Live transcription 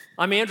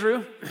I'm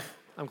Andrew.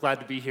 I'm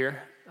glad to be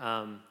here.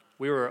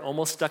 We were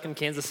almost stuck in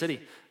Kansas City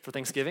for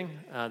Thanksgiving.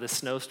 The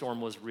snowstorm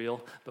was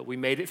real, but we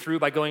made it through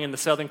by going into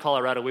southern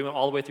Colorado. We went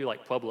all the way through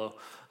like Pueblo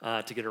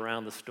to get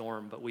around the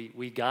storm, but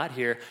we got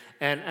here.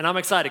 And I'm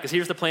excited because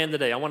here's the plan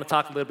today. I want to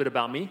talk a little bit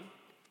about me.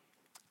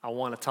 I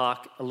want to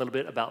talk a little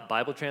bit about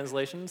Bible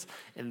translations,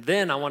 and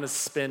then I want to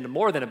spend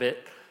more than a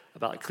bit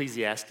about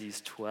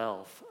Ecclesiastes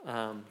 12.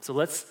 So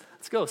let's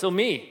go. So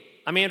me,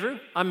 I'm Andrew.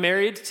 I'm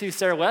married to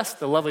Sarah West,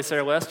 the lovely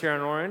Sarah West here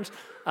in Orange.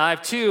 I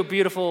have two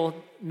beautiful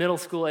middle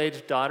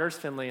school-aged daughters,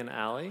 Finley and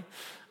Allie.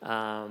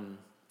 I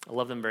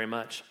love them very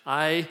much.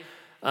 I'm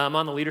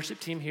on the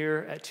leadership team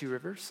here at Two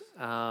Rivers,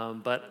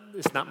 but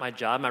it's not my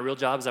job. My real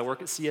job is I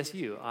work at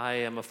CSU. I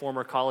am a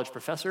former college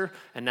professor,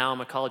 and now I'm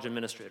a college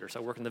administrator.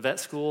 So I work in the vet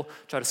school,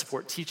 try to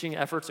support teaching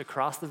efforts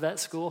across the vet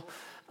school,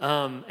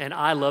 and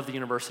I love the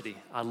university.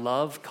 I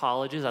love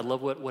colleges. I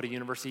love what a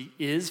university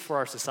is for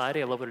our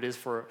society. I love what it is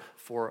for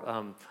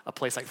a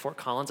place like Fort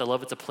Collins. I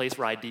love it's a place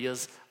where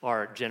ideas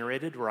are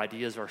generated, where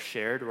ideas are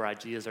shared, where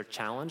ideas are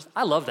challenged.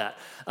 I love that.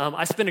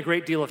 I spend a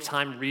great deal of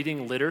time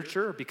reading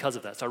literature because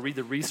of that. So I read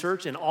the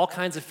research in all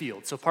kinds of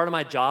fields. So part of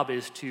my job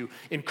is to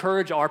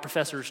encourage our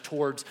professors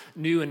towards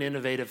new and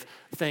innovative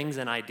things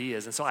and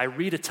ideas. And so I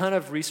read a ton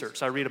of research.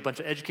 So I read a bunch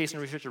of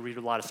education research. I read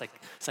a lot of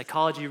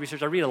psychology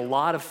research. I read a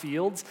lot of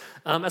fields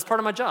as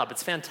part of my job.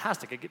 It's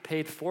fantastic. I get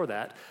paid for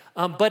that.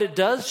 But it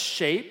does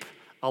shape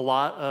a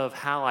lot of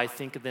how I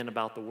think then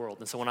about the world.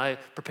 And so when I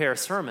prepare a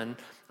sermon,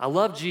 I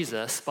love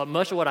Jesus, but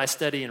much of what I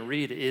study and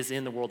read is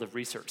in the world of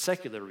research,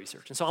 secular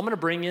research. And so I'm going to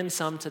bring in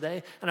some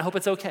today, and I hope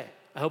it's okay.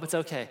 I hope it's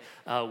okay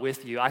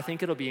with you. I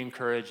think it'll be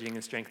encouraging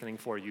and strengthening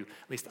for you.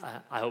 At least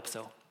I hope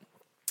so.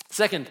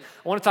 Second,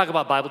 I want to talk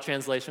about Bible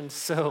translations.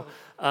 So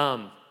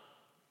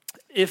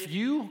if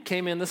you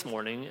came in this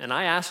morning and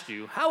I asked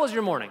you, how was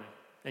your morning?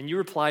 And you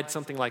replied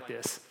something like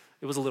this,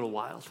 it was a little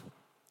wild.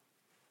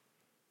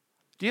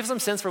 Do you have some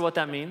sense for what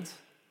that means?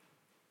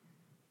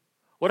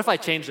 What if I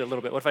changed it a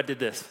little bit? What if I did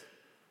this?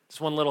 Just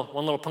one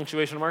little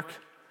punctuation mark?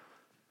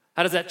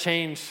 How does that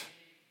change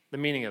the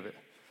meaning of it?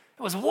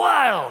 It was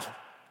wild.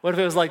 What if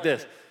it was like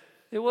this?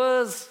 It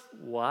was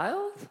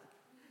wild?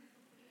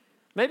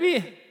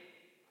 Maybe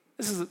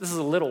this is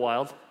a little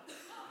wild.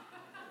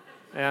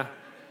 Yeah,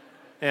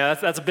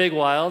 that's a big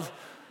wild.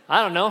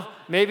 I don't know.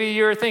 Maybe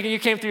you were thinking you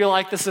came through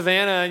like the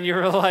savannah and you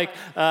were like,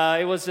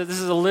 this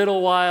is a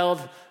little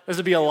wild. This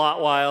would be a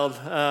lot wild.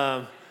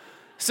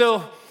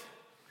 So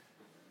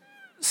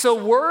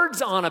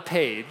words on a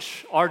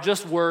page are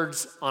just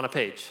words on a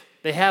page.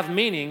 They have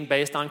meaning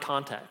based on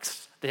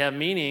context. They have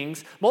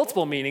meanings,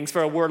 multiple meanings.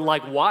 For a word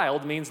like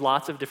wild means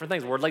lots of different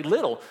things. A word like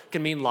little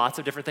can mean lots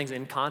of different things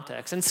in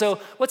context. And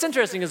so what's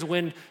interesting is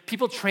when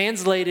people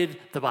translated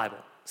the Bible.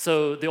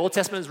 So the Old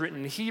Testament is written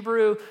in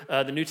Hebrew,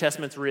 the New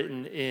Testament's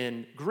written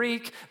in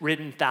Greek,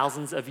 written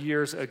thousands of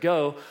years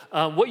ago.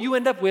 What you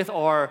end up with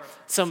are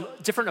some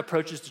different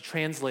approaches to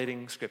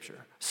translating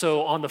Scripture.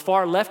 So on the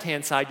far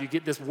left-hand side, you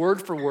get this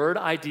word-for-word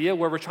idea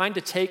where we're trying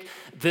to take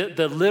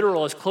the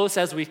literal as close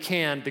as we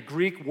can, the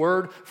Greek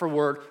word for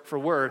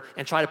word,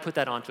 and try to put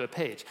that onto a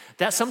page.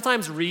 That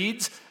sometimes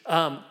reads,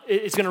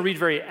 it's going to read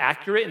very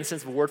accurate in the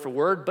sense of word for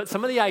word, but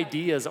some of the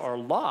ideas are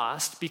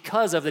lost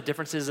because of the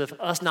differences of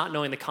us not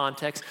knowing the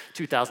context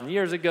 2,000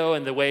 years ago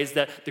and the ways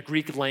that the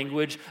Greek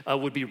language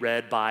would be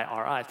read by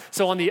our eyes.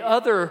 So on the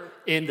other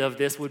end of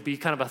this would be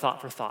kind of a thought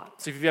for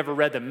thought. So if you've ever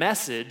read The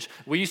Message,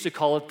 we used to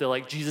call it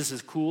the Jesus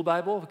is cool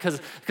Bible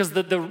because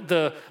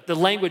the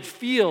language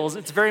feels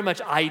it's very much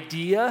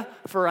idea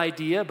for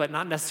idea, but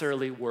not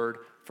necessarily word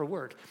for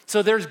word.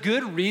 So there's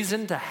good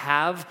reason to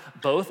have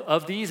both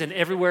of these and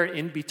everywhere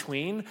in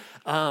between,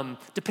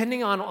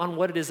 depending on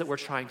what it is that we're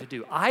trying to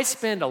do. I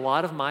spend a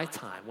lot of my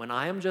time when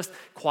I am just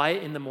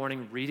quiet in the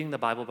morning reading the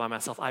Bible by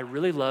myself. I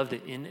really love the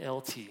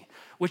NLT,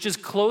 which is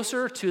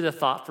closer to the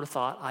thought for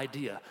thought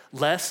idea,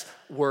 less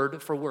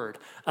word for word.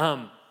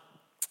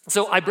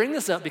 So I bring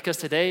this up because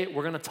today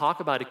we're going to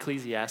talk about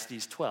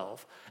Ecclesiastes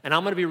 12, and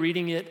I'm going to be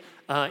reading it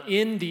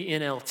in the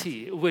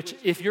NLT, which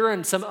if you're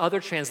in some other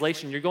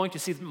translation, you're going to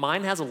see that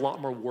mine has a lot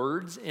more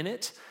words in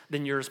it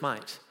than yours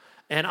might.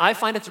 And I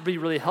find it to be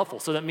really helpful.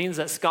 So that means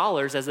that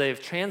scholars, as they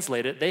have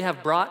translated, they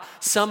have brought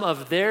some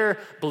of their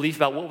belief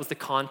about what was the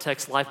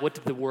context like, what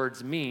did the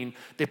words mean,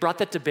 they brought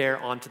that to bear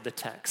onto the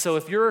text. So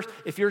if yours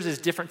is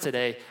different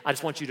today, I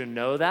just want you to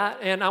know that.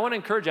 And I want to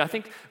encourage you, I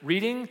think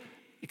reading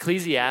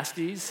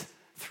Ecclesiastes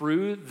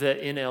through the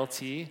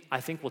NLT, I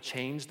think will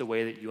change the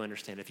way that you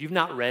understand it. If you've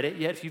not read it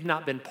yet, if you've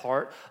not been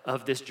part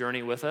of this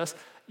journey with us,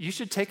 you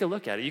should take a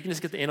look at it. You can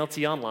just get the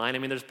NLT online. I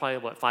mean, there's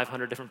probably,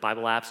 500 different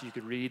Bible apps you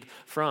could read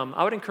from.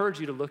 I would encourage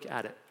you to look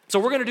at it. So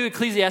we're going to do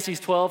Ecclesiastes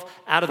 12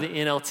 out of the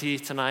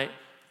NLT tonight,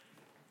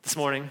 this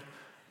morning.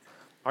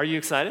 Are you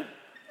excited?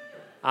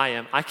 I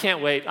am. I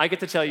can't wait. I get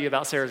to tell you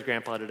about Sarah's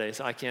grandpa today,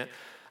 so I can't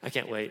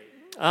wait.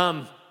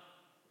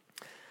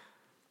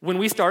 When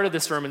we started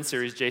this sermon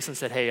series, Jason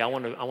said, hey, I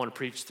want to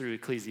preach through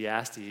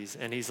Ecclesiastes.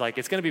 And he's like,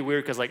 it's going to be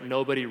weird because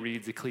nobody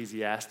reads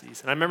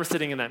Ecclesiastes. And I remember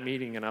sitting in that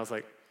meeting and I was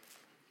like,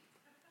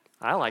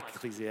 I like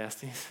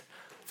Ecclesiastes.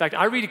 fact,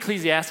 I read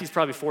Ecclesiastes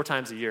probably 4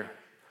 times a year.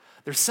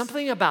 There's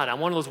something about it. I'm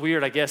one of those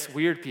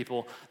weird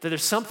people, that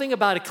there's something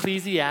about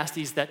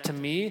Ecclesiastes that to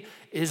me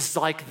is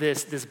like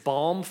this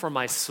balm for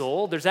my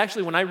soul. There's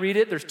actually, when I read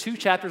it, there's 2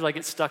 chapters I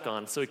get stuck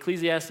on. So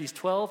Ecclesiastes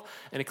 12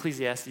 and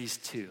Ecclesiastes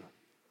 2.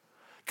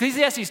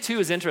 Ecclesiastes 2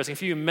 is interesting.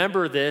 If you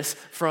remember this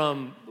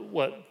from,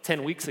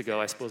 10 weeks ago,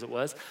 I suppose it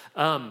was,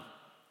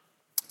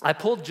 I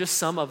pulled just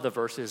some of the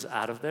verses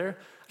out of there.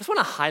 I just want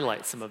to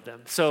highlight some of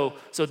them. So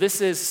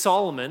this is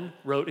Solomon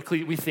wrote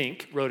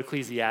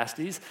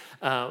Ecclesiastes.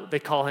 They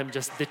call him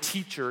just the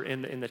teacher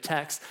in the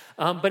text.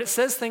 But it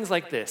says things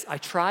like this: I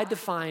tried to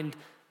find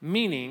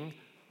meaning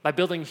by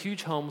building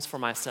huge homes for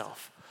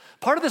myself.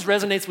 Part of this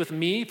resonates with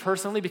me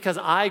personally because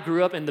I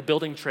grew up in the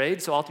building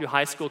trade. So all through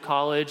high school,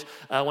 college,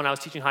 when I was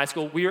teaching high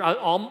school,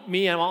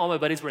 me and all my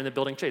buddies were in the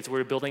building trade. So we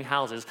were building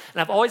houses.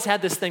 And I've always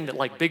had this thing that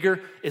like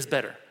bigger is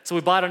better. So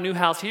we bought a new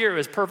house here. It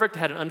was perfect. It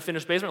had an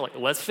unfinished basement. We're like,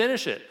 let's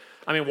finish it.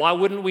 I mean, why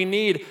wouldn't we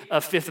need a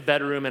 5th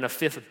bedroom and a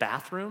 5th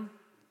bathroom?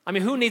 I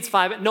mean, who needs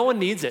 5? No one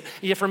needs it.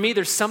 Yet for me,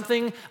 there's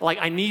something like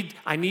I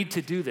need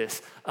to do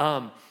this.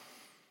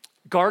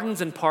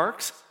 Gardens and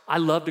parks. I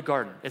love to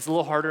garden. It's a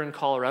little harder in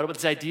Colorado, but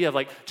this idea of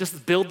like,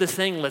 just build this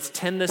thing, let's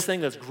tend this thing,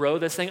 let's grow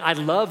this thing. I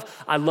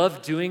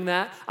love doing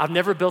that. I've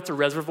never built a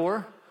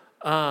reservoir.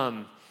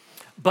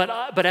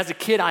 But as a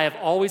kid, I have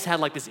always had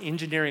like this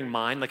engineering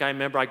mind. Like I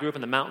remember I grew up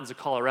in the mountains of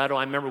Colorado.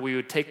 I remember we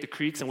would take the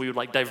creeks and we would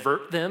like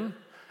divert them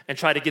and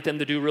try to get them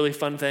to do really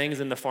fun things,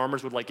 and the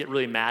farmers would like get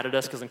really mad at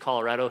us because in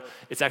Colorado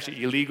it's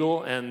actually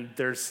illegal and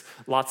there's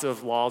lots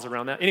of laws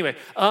around that. Anyway,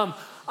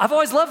 I've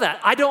always loved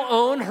that. I don't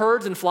own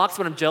herds and flocks,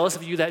 but I'm jealous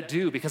of you that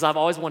do because I've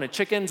always wanted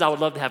chickens. I would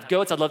love to have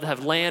goats. I'd love to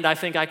have land. I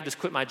think I could just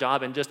quit my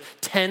job and just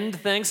tend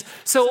things.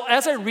 So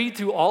as I read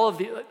through all of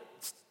the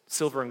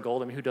silver and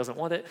gold, I mean, who doesn't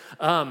want it?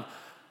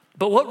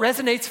 But what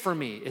resonates for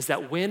me is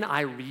that when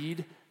I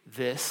read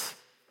this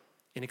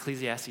in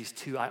Ecclesiastes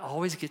 2, I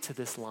always get to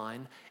this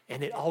line,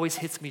 and it always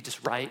hits me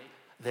just right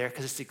there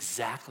because it's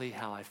exactly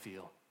how I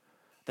feel.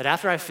 That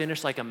after I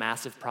finish like a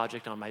massive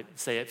project on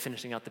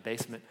finishing out the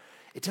basement,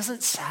 it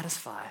doesn't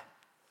satisfy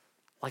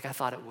like I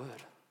thought it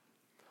would.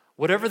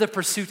 Whatever the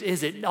pursuit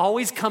is, it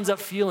always comes up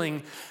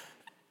feeling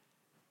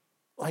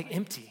like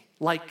empty,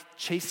 like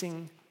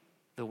chasing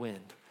the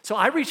wind. So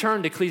I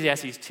return to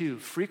Ecclesiastes 2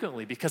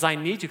 frequently because I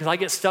need to, because I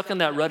get stuck in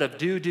that rut of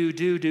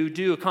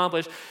do,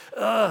 accomplish,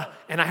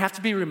 and I have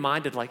to be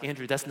reminded, like,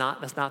 Andrew, that's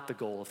not the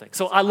goal of things.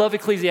 So I love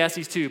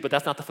Ecclesiastes 2, but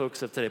that's not the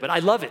focus of today. But I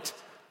love it.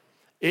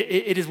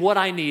 It is what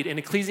I need, and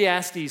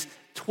Ecclesiastes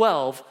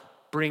 12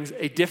 brings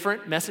a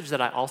different message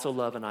that I also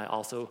love and I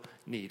also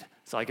need.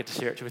 So I get to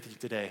share it with you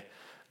today.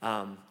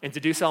 And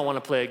to do so, I want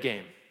to play a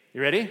game.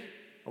 You ready?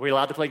 Are we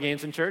allowed to play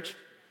games in church?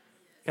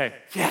 Okay,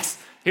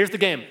 yes. Here's the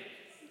game.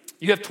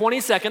 You have 20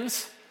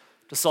 seconds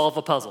to solve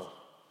a puzzle.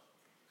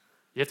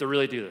 You have to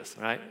really do this,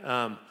 all right?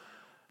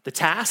 The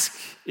task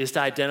is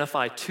to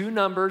identify 2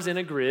 numbers in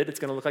a grid. It's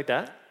going to look like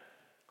that.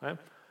 Okay?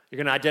 You're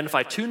going to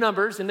identify 2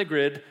 numbers in the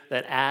grid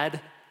that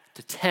add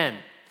to 10.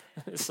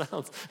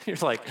 You're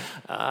like,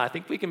 I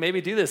think we can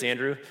maybe do this,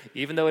 Andrew,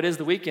 even though it is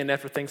the weekend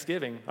after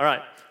Thanksgiving. All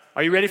right,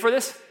 are you ready for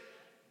this?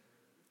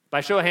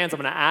 By show of hands,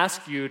 I'm going to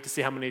ask you to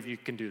see how many of you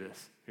can do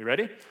this. You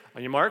ready?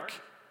 On your mark.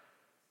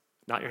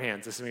 Not your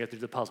hands. This is when you have to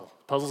do the puzzle.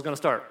 The puzzle's going to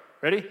start.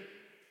 Ready?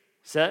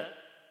 Set.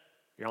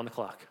 You're on the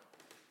clock.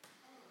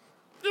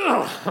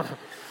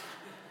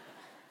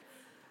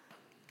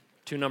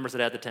 2 numbers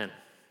that add to 10.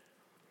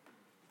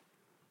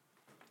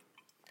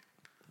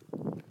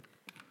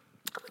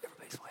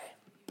 Everybody's way.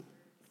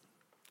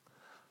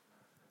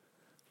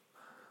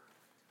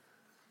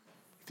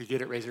 If you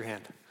get it, raise your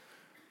hand.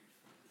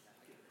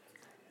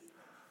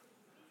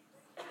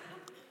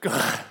 Good.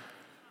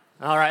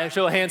 All right,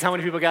 show of hands. How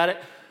many people got it?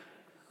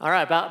 All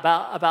right,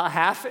 about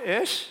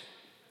half-ish.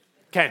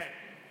 Okay,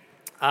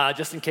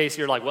 just in case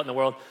you're like, what in the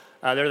world?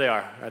 There they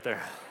are, right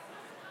there.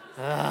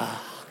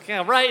 Okay,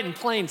 right in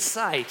plain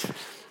sight.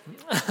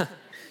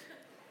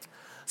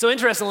 So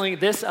interestingly,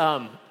 this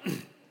was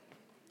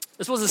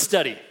a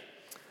study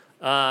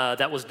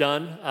that was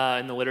done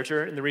in the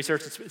literature, in the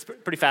research. It's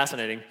pretty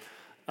fascinating.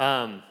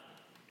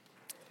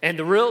 And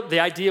the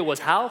idea was,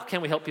 how can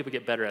we help people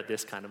get better at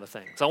this kind of a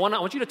thing? So I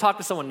want you to talk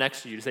to someone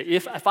next to you to say,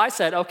 if I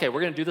said, okay,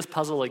 we're going to do this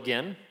puzzle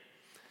again,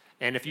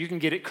 and if you can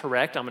get it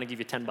correct, I'm going to give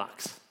you $10.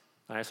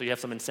 All right, so you have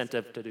some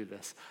incentive to do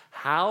this.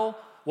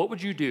 What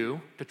would you do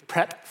to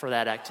prep for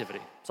that activity?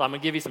 So I'm going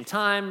to give you some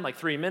time, like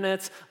 3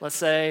 minutes. Let's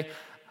say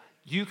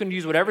you can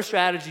use whatever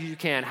strategy you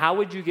can. How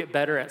would you get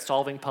better at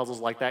solving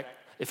puzzles like that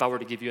if I were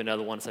to give you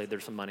another one, say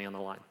there's some money on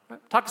the line? Right?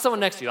 Talk to someone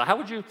next to you.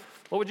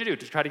 What would you do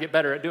to try to get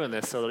better at doing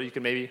this so that you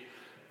can maybe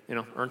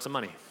earn some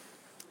money?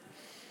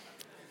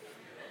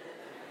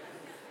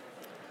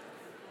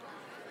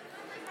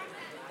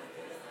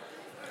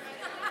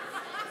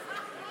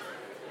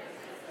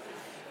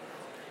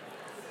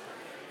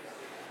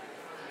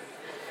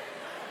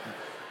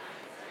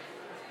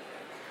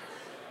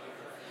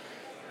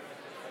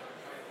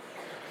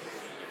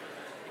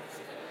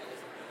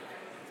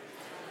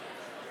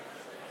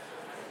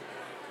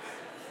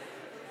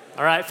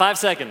 All right, 5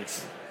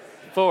 seconds.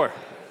 4,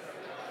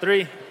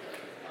 3,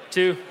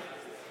 2,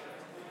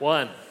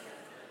 1.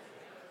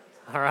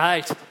 All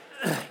right.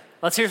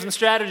 Let's hear some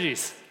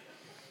strategies.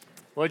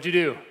 What'd you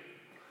do?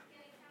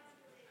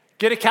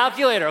 Get a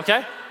calculator,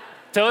 okay?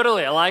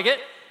 Totally, I like it.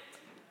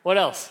 What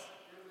else?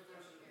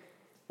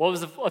 What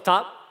was the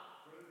top?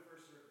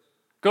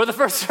 Go to the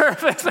first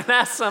service and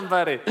ask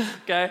somebody,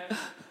 okay?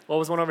 What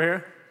was one over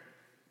here?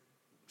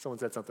 Someone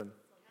said something.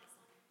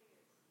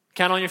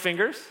 Count on your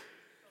fingers,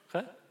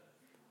 okay?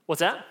 What's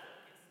that?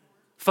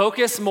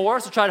 Focus more,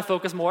 so try to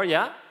focus more,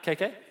 yeah?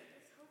 KK?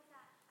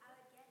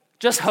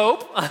 Just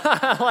hope.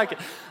 I like it.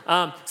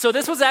 So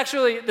this was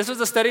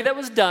a study that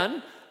was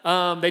done.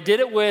 They did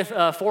it with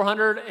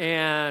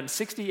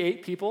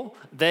 468 people.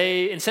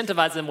 They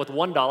incentivized them with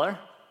 $1.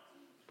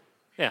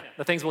 Yeah,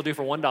 the things we'll do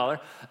for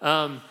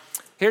 $1.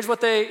 Here's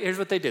what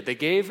they did. They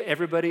gave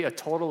everybody a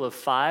total of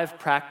 5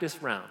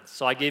 practice rounds.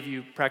 So I gave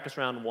you practice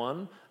round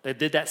 1. They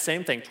did that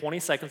same thing, 20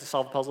 seconds to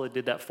solve a puzzle. They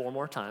did that 4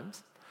 more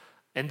times.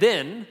 And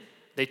then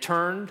they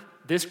turned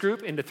this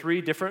group into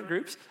 3 different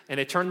groups, and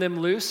they turned them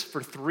loose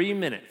for 3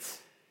 minutes.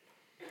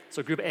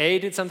 So group A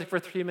did something for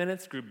 3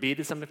 minutes, group B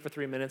did something for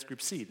 3 minutes,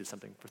 group C did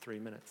something for 3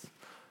 minutes.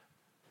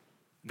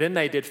 Then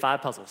they did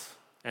 5 puzzles,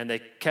 and they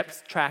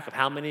kept track of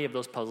how many of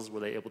those puzzles were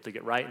they able to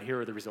get right, and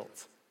here are the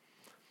results.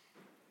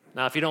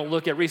 Now, if you don't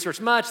look at research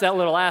much, that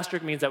little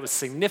asterisk means that was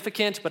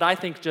significant, but I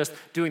think just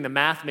doing the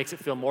math makes it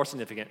feel more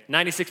significant.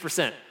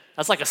 96%.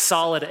 That's like a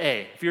solid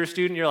A. If you're a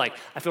student, you're like,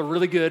 I feel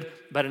really good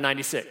about a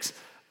 96.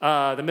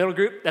 The middle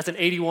group, that's an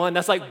 81.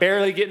 That's like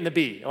barely getting the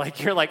B.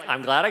 Like you're like,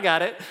 I'm glad I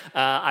got it.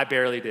 I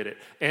barely did it.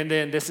 And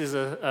then this is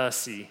a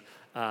C.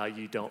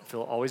 You don't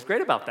feel always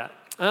great about that.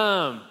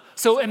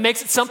 So it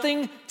makes it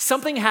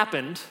something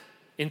happened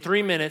in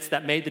 3 minutes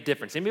that made the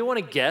difference. Anybody want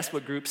to guess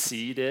what group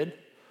C did?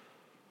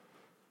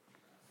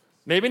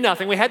 Maybe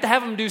nothing. We had to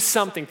have them do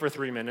something for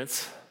 3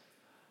 minutes.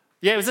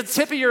 Yeah, it was at the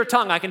tip of your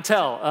tongue, I can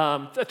tell.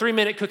 A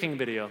 3-minute cooking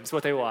video is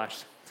what they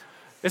watched.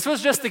 This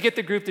was just to get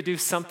the group to do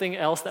something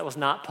else that was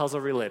not puzzle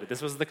related.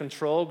 This was the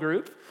control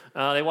group.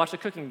 They watched a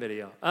cooking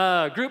video.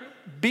 Group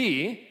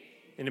B,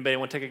 anybody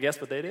want to take a guess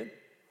what they did?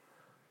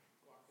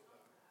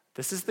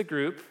 This is the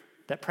group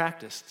that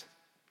practiced.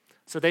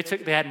 So they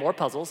had more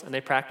puzzles, and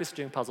they practiced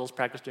doing puzzles,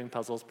 practiced doing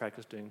puzzles,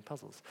 practiced doing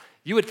puzzles.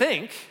 You would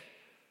think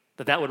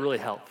that would really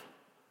help.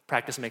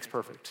 Practice makes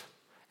perfect.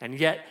 And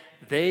yet,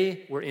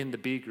 they were in the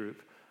B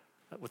group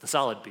with a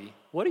solid B.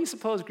 What do you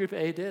suppose group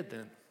A did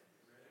then?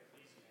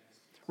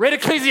 Read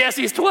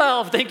Ecclesiastes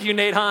 12. Thank you,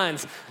 Nate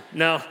Hines.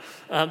 No,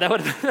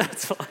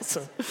 that's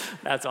awesome.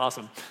 That's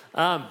awesome.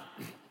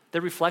 They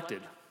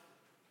reflected.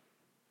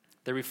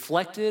 They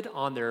reflected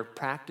on their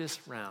practice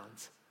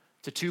rounds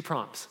to 2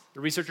 prompts. The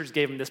researchers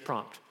gave them this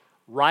prompt.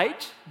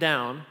 Write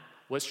down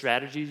what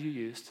strategies you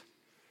used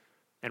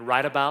and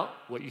write about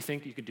what you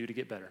think you could do to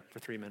get better for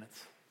 3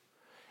 minutes.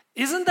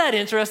 Isn't that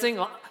interesting?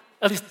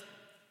 At least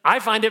I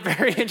find it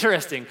very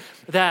interesting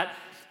that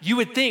you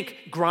would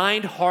think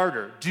grind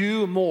harder,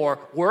 do more,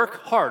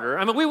 work harder.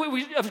 I mean,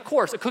 we of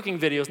course, a cooking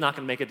video is not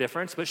going to make a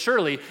difference, but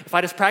surely if I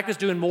just practice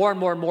doing more and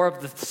more and more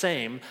of the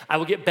same, I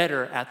will get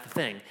better at the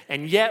thing.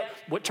 And yet,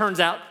 what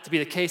turns out to be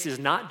the case is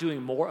not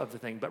doing more of the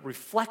thing, but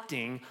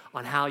reflecting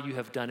on how you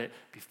have done it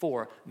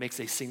before makes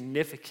a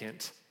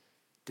significant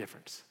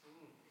difference.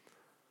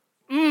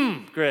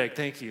 Greg,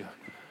 thank you.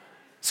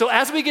 So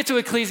as we get to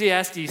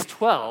Ecclesiastes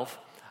 12,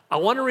 I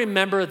want to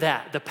remember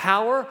that, the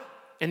power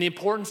and the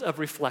importance of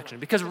reflection.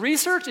 Because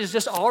research is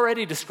just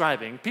already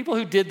describing, people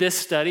who did this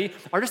study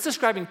are just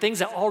describing things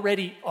that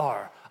already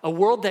are, a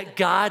world that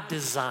God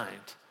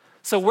designed.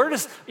 So we're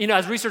just,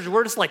 as researchers,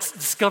 we're just like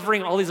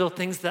discovering all these little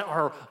things that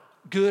are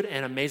good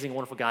and amazing,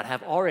 wonderful God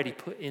have already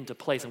put into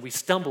place, and we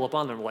stumble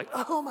upon them. We're like,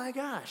 oh my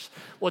gosh.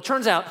 Well, it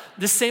turns out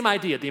this same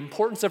idea, the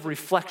importance of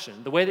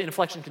reflection, the way that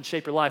reflection can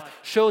shape your life,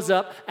 shows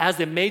up as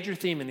the major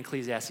theme in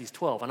Ecclesiastes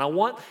 12. And I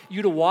want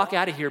you to walk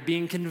out of here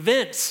being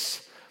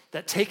convinced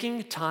that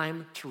taking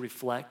time to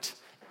reflect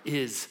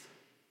is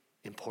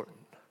important.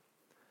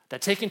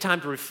 That taking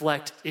time to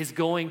reflect is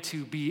going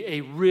to be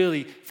a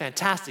really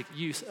fantastic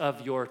use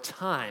of your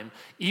time,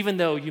 even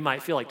though you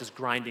might feel like just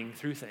grinding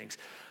through things.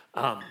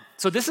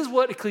 So this is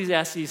what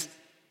Ecclesiastes,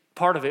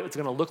 part of it, is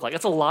going to look like.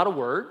 It's a lot of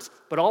words,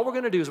 but all we're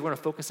going to do is we're going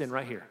to focus in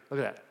right here. Look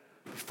at that.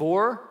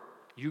 Before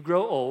you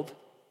grow old,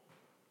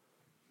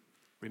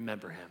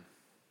 remember him.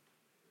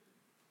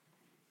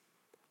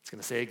 It's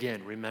going to say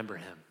again, remember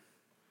him.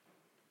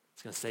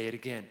 It's going to say it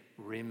again,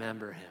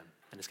 remember him.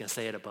 And it's going to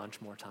say it a bunch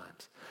more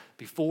times.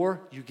 Before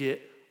you get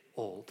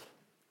old,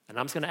 and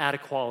I'm just going to add a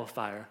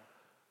qualifier.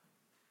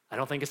 I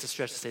don't think it's a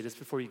stretch to say this,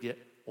 before you get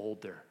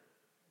older.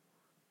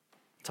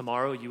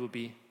 Tomorrow you will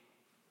be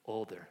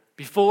older.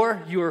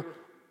 Before you're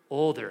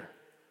older,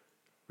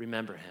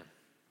 remember him.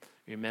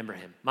 Remember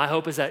him. My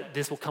hope is that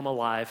this will come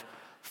alive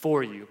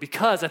for you,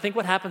 because I think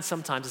what happens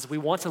sometimes is we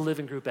want to live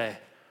in group A.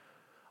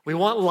 We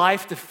want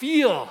life to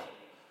feel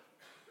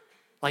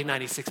like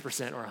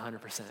 96% or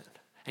 100%.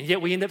 And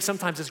yet we end up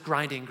sometimes just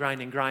grinding,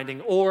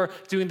 or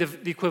doing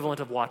the equivalent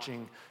of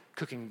watching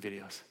cooking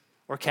videos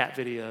or cat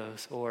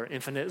videos or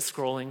infinite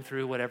scrolling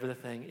through whatever the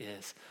thing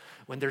is.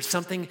 When there's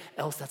something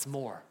else that's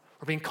more,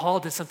 or being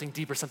called to something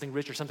deeper, something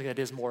richer, something that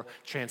is more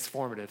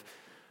transformative,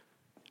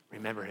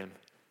 remember him,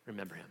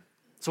 remember him.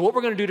 So what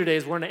we're going to do today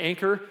is we're going to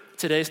anchor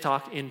today's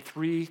talk in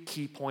 3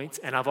 key points,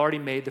 and I've already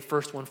made the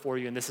first one for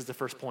you, and this is the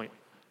first point.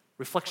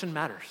 Reflection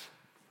matters.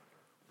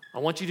 I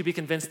want you to be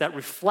convinced that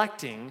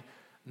reflecting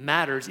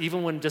matters,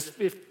 even when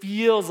just it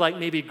feels like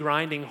maybe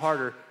grinding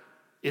harder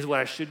is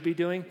what I should be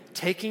doing.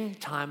 Taking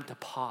time to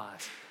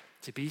pause,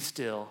 to be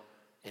still,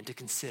 and to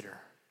consider,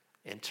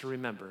 and to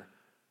remember,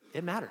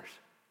 it matters.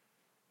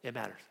 It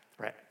matters,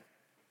 right?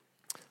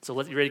 So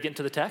you ready to get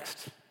into the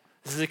text?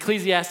 This is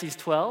Ecclesiastes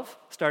 12,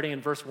 starting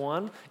in verse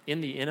 1 in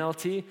the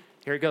NLT.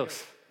 Here it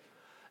goes.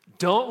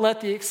 Don't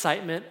let the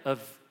excitement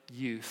of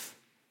youth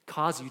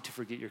cause you to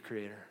forget your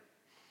Creator.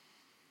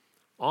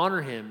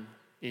 Honor him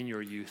in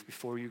your youth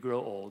before you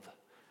grow old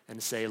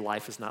and say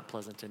life is not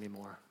pleasant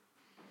anymore.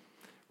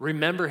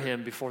 Remember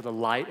him before the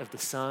light of the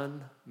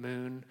sun,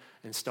 moon,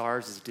 and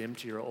stars is dim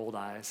to your old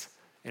eyes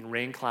and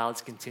rain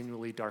clouds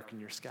continually darken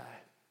your sky.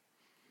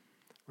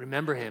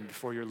 Remember him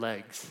before your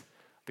legs,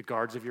 the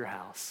guards of your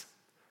house,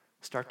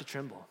 start to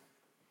tremble,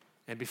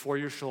 and before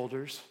your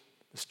shoulders,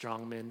 the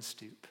strong men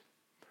stoop.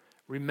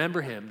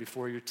 Remember him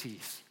before your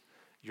teeth,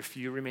 your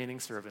few remaining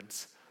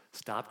servants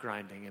stop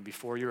grinding, and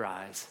before your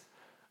eyes,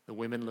 the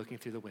women looking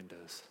through the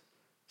windows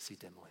see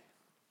dimly.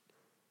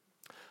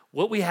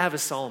 What we have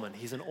is Solomon.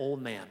 He's an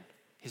old man.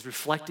 He's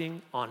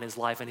reflecting on his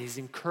life, and he's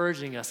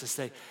encouraging us to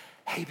say,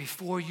 hey,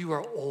 before you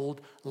are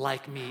old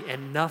like me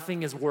and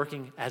nothing is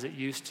working as it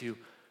used to,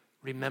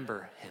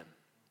 remember him.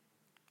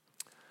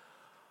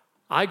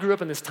 I grew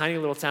up in this tiny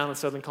little town in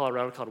southern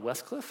Colorado called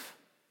Westcliff.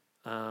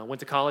 Went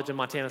to college in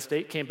Montana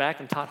State, came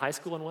back and taught high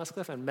school in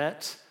Westcliff, and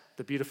met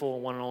the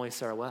beautiful one and only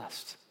Sarah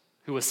West,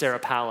 who was Sarah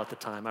Powell at the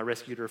time. I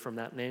rescued her from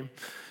that name.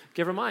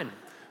 Give her mine.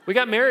 We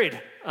got married,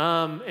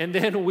 and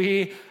then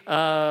we,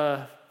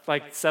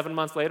 like 7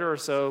 months later or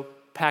so,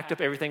 packed up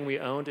everything we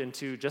owned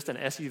into just an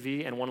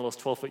SUV and one of those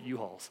 12-foot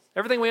U-Hauls.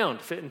 Everything we owned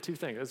fit in 2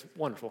 things. It was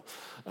wonderful.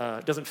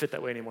 It doesn't fit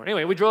that way anymore.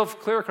 Anyway, we drove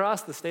clear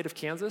across the state of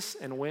Kansas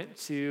and went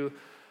to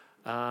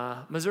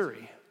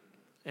Missouri.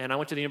 And I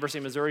went to the University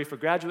of Missouri for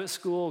graduate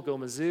school, go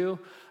Mizzou.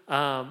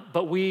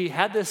 But we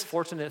had this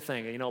fortunate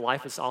thing. You know,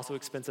 life was also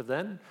expensive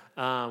then.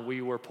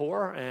 We were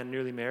poor and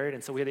newly married,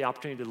 and so we had the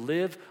opportunity to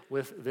live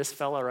with this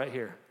fella right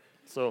here.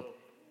 So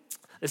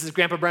this is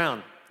Grandpa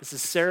Brown. This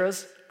is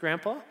Sarah's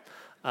grandpa.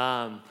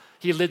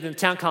 He lived in a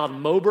town called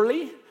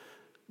Moberly,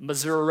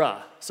 Missouri.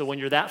 So when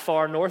you're that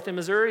far north in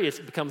Missouri,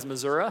 it becomes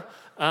Missouri.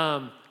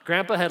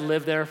 Grandpa had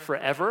lived there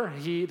forever.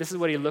 This is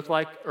what he looked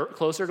like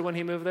closer to when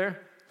he moved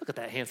there. Look at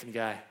that handsome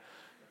guy.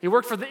 He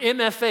worked for the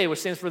MFA, which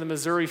stands for the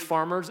Missouri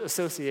Farmers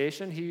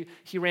Association.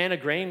 He ran a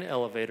grain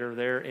elevator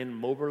there in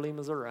Moberly,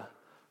 Missouri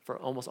for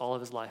almost all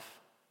of his life.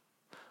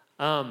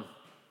 So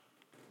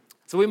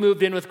we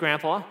moved in with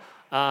Grandpa.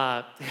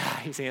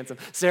 He's handsome.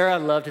 Sarah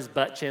loved his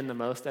butt chin the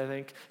most, I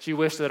think. She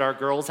wished that our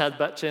girls had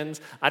butt chins.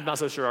 I'm not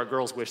so sure our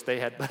girls wished they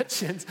had butt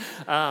chins.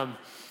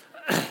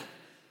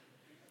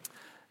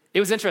 It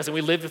was interesting. We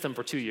lived with him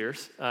for 2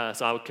 years, so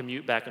I would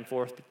commute back and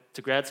forth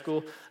to grad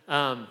school.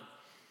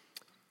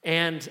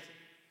 And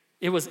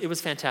it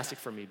was fantastic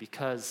for me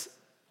because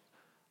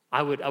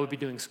I would be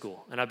doing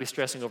school, and I'd be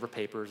stressing over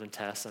papers and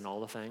tests and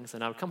all the things,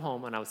 and I would come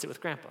home and I would sit with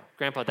Grandpa.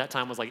 Grandpa at that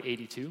time was like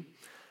 82,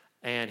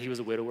 and he was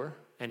a widower,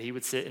 and he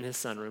would sit in his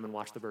sunroom and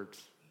watch the birds.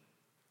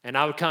 And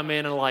I would come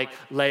in and like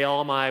lay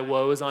all my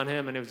woes on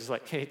him, and it was just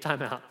like, hey,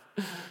 time out.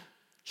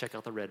 Check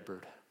out the red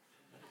bird.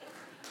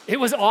 It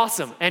was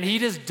awesome, and he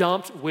just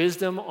dumped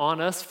wisdom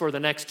on us for the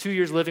next 2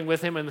 years living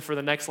with him and for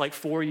the next like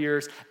 4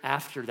 years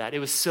after that. It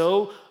was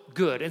so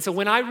good. And so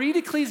when I read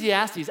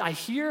Ecclesiastes, I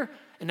hear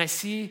and I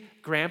see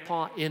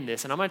Grandpa in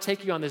this, and I'm going to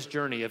take you on this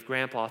journey of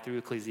Grandpa through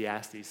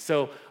Ecclesiastes.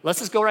 So let's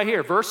just go right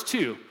here. Verse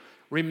 2,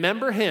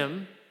 remember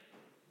him,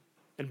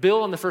 and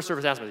Bill on the first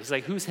service asked me, he's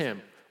like, who's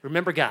him?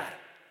 Remember God.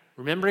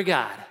 Remember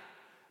God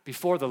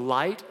before the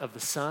light of the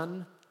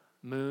sun,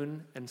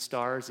 moon, and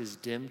stars is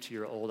dim to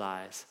your old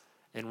eyes,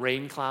 and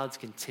rain clouds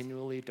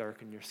continually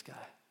darken your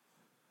sky.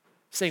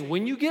 Saying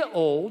when you get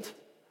old,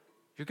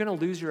 you're going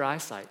to lose your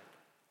eyesight,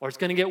 or it's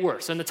going to get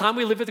worse. So in the time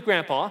we lived with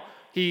Grandpa,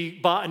 he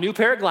bought a new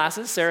pair of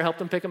glasses. Sarah helped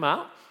him pick them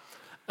out.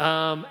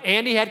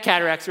 And he had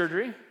cataract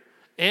surgery.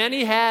 And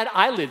he had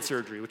eyelid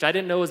surgery, which I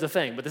didn't know was a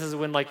thing. But this is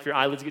when, like, if your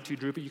eyelids get too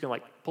droopy, you can,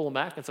 like, pull them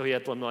back. And so he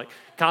had some, like,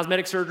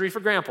 cosmetic surgery for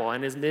Grandpa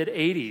in his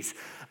mid-80s.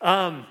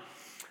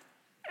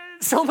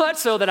 So much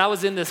so that I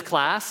was in this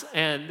class,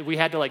 and we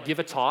had to, like, give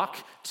a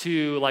talk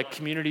to, like,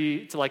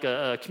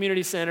 a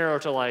community center or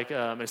to, like,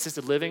 an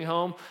assisted living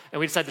home. And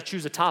we decided to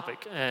choose a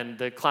topic. And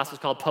the class was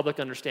called Public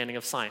Understanding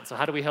of Science. So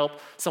how do we help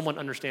someone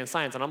understand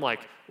science? And I'm like,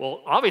 well,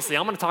 obviously,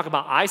 I'm going to talk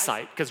about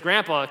eyesight because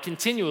Grandpa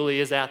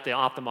continually is at the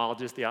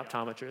ophthalmologist, the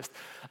optometrist.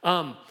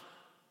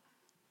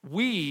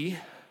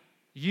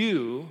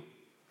 You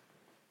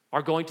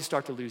are going to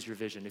start to lose your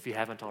vision if you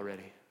haven't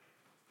already.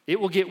 It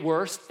will get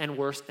worse and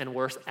worse and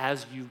worse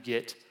as you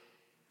get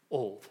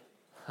old.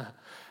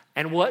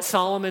 And what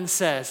Solomon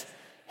says,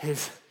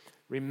 is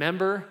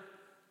remember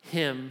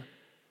him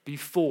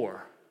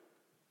before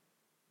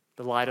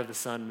the light of the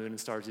sun, moon, and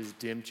stars is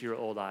dim to your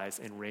old eyes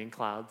and rain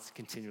clouds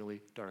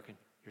continually darken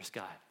your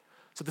sky.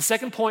 So the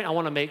second point I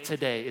want to make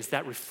today is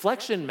that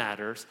reflection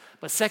matters,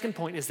 but second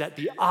point is that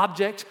the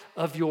object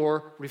of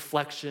your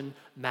reflection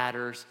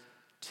matters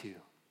too.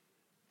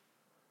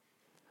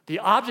 The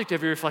object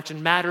of your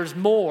reflection matters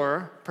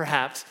more,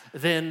 perhaps,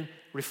 than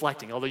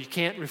reflecting, although you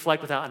can't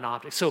reflect without an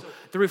object. So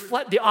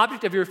the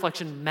object of your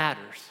reflection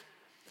matters.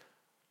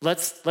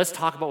 Let's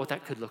talk about what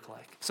that could look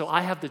like. So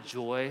I have the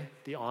joy,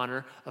 the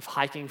honor of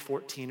hiking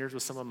 14ers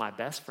with some of my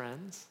best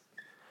friends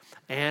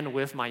and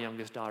with my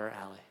youngest daughter,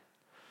 Allie.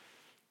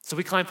 So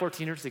we climbed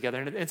 14ers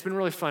together, and it's been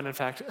really fun. In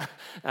fact,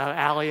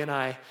 Allie and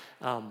I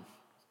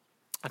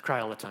cry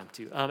all the time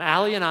too.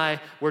 Allie and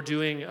I were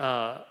doing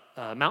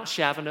Mount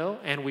Chavano,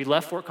 and we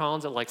left Fort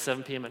Collins at like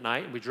 7 p.m. at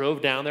night, and we drove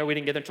down there. We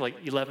didn't get there until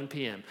like 11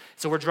 p.m.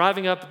 So we're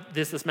driving up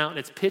this mountain.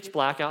 It's pitch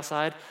black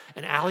outside,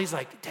 and Allie's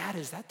like, Dad,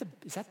 is that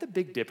the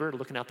Big Dipper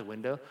looking out the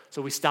window?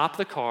 So we stop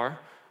the car,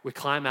 we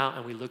climb out,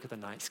 and we look at the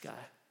night sky.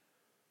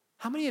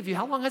 How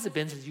long has it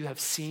been since you have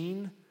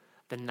seen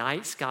the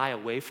night sky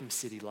away from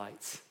city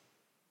lights?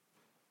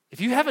 If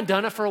you haven't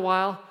done it for a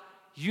while,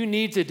 you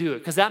need to do it,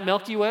 because that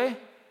Milky Way,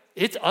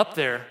 it's up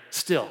there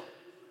still.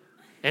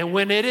 And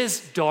when it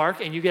is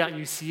dark and you get out and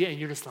you see it and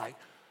you're just like,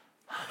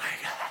 oh my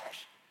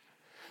gosh.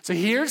 So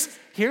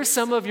here's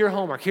some of your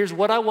homework. Here's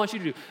what I want you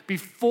to do.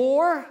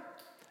 Before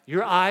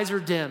your eyes are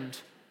dimmed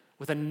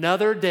with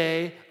another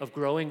day of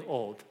growing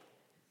old,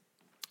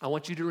 I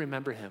want you to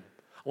remember him.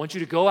 I want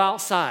you to go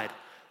outside.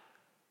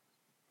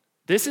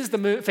 This is the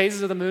moon,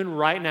 phases of the moon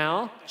right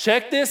now.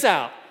 Check this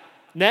out.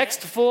 Next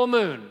full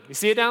moon. You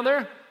see it down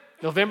there?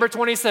 November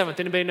 27th.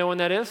 Anybody know when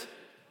that is?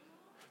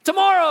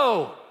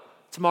 Tomorrow.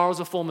 Tomorrow's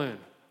a full moon.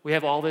 We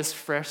have all this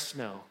fresh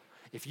snow.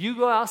 If you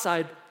go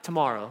outside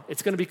tomorrow,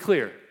 it's going to be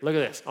clear. Look at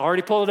this. I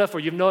already pulled it up for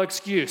you. You have no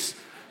excuse.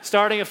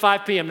 Starting at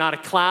 5 p.m., not a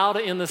cloud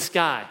in the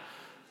sky.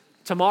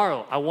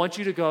 Tomorrow, I want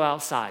you to go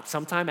outside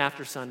sometime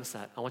after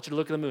sunset. I want you to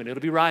look at the moon.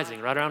 It'll be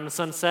rising. Right around the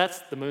sun sets,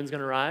 the moon's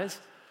going to rise.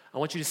 I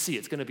want you to see it.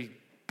 It's going to be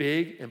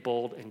big and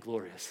bold and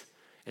glorious.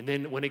 And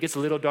then when it gets a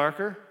little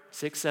darker,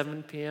 6,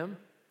 7 p.m.,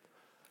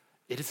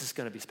 it is just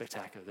going to be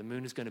spectacular. The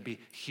moon is going to be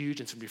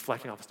huge and it's going to be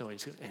reflecting off the snow.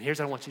 And here's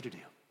what I want you to do.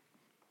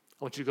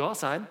 I want you to go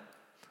outside.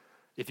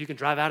 If you can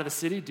drive out of the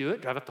city, do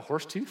it. Drive up to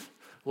Horsetooth.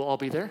 We'll all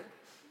be there.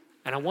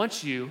 And I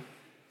want you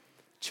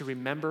to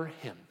remember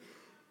him.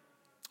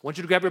 I want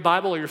you to grab your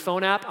Bible or your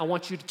phone app. I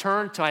want you to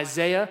turn to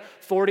Isaiah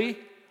 40,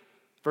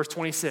 verse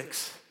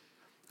 26.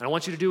 And I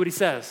want you to do what he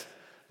says.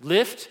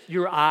 Lift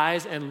your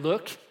eyes and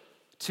look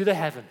to the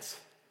heavens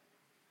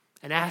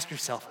and ask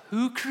yourself,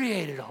 who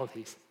created all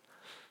these?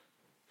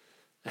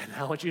 And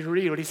I want you to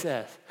read what he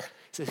says. He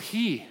says,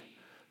 he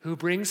who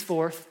brings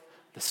forth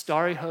the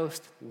starry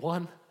host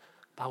one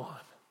by one,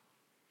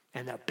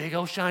 and that big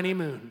old shiny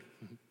moon,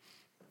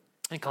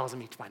 and calls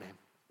them each by name.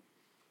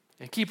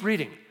 And keep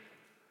reading.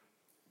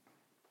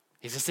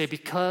 He's going to say,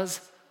 because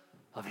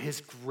of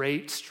his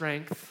great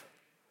strength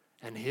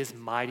and his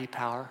mighty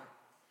power,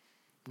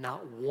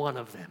 not one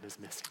of them is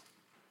missing.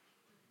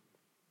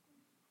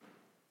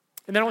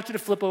 And then I want you to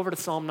flip over to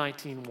Psalm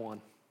 19:1.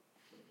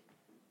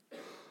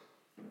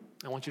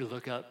 I want you to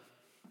look up.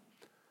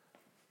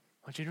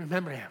 I want you to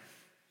remember him.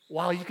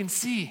 While you can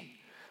see,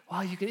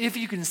 if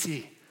you can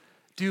see,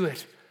 do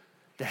it.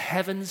 The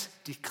heavens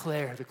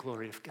declare the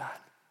glory of God.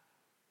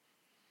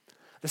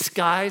 The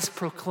skies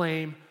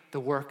proclaim the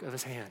work of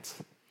his hands.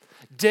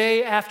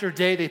 Day after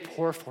day, they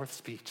pour forth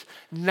speech.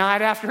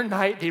 Night after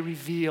night, they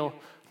reveal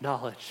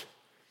knowledge.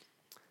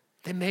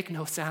 They make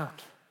no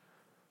sound.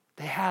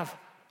 They have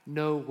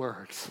no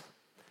words.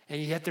 And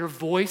yet their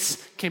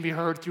voice can be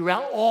heard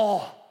throughout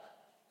all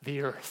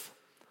the earth,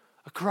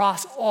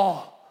 across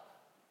all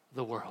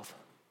the world.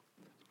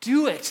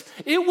 Do it.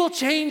 It will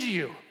change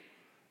you.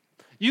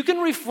 You can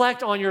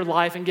reflect on your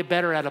life and get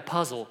better at a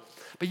puzzle,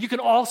 but you can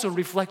also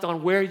reflect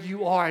on where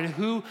you are and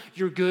who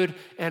your good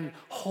and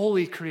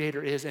holy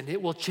Creator is, and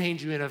it will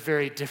change you in a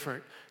very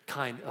different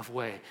kind of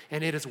way,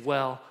 and it is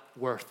well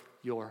worth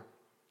your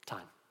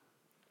time.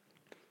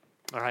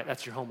 All right,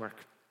 that's your homework,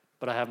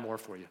 but I have more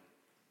for you.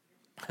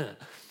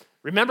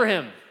 Remember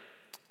him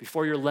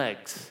before your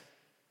legs,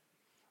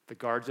 the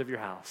guards of your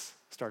house,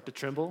 start to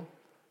tremble,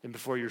 and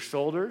before your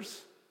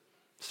shoulders,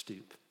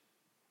 stoop.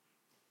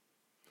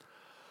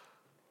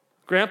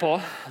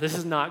 Grandpa, this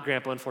is not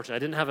Grandpa, unfortunately. I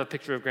didn't have a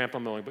picture of Grandpa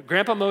mowing, but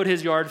Grandpa mowed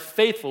his yard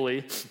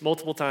faithfully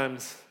multiple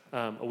times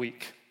a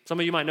week. Some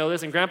of you might know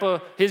this, and Grandpa,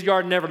 his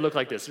yard never looked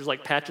like this. There's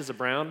like patches of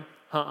brown.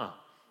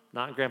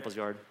 Not in Grandpa's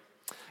yard.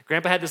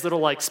 Grandpa had this little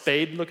like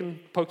spade-looking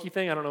pokey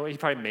thing. I don't know, he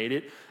probably made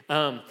it.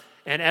 And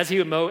as he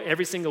would mow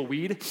every single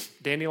weed,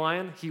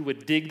 dandelion, he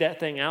would dig that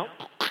thing out,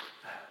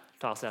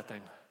 toss that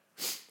thing.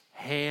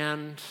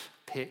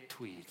 Hand-picked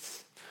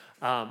weeds.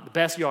 The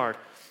best yard.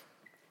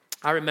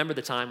 I remember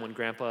the time when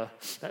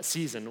that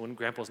season when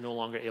Grandpa was no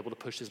longer able to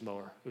push his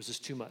mower. It was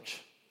just too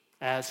much.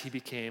 as he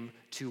became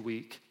too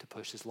weak to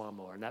push his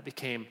lawnmower. And that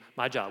became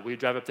my job. We'd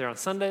drive up there on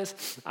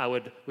Sundays.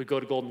 We'd go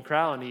to Golden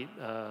Corral and eat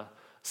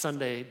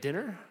Sunday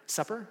dinner,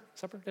 supper,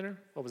 dinner?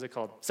 What was it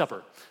called?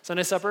 Supper.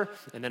 Sunday supper,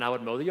 and then I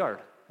would mow the yard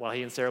while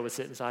he and Sarah would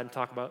sit inside and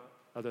talk about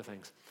other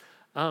things.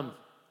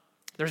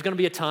 There's going to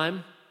be a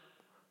time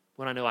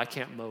when I know I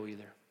can't mow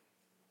either.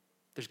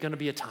 There's going to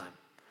be a time.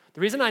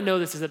 The reason I know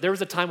this is that there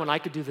was a time when I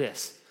could do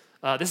this.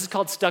 This is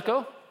called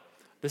stucco.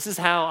 This is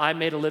how I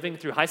made a living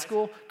through high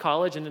school,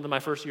 college, and into my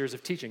first years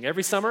of teaching.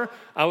 Every summer,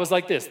 I was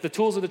like this. The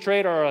tools of the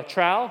trade are a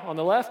trowel on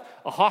the left,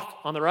 a hawk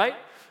on the right.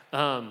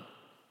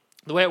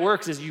 The way it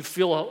works is you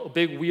fill a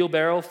big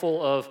wheelbarrow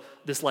full of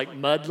this like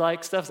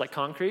mud-like stuff, it's like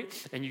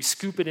concrete, and you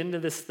scoop it into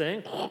this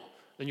thing,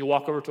 then you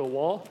walk over to a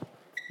wall,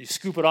 you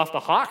scoop it off the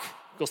hawk,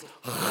 it goes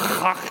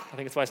hawk, I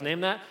think that's why it's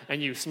named that,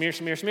 and you smear,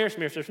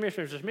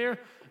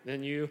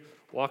 then you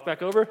walk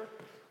back over,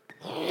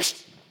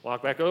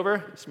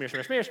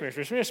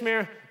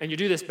 smear, and you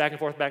do this back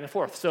and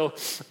forth. So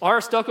our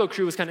stucco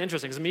crew was kind of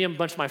interesting, because me and a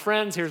bunch of my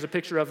friends, here's a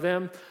picture of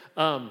them,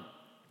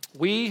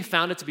 we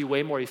found it to be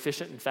way more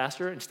efficient and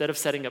faster. Instead of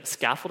setting up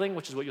scaffolding,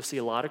 which is what you'll see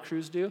a lot of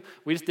crews do,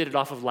 we just did it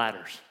off of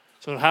ladders.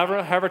 So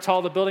however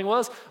tall the building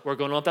was, we're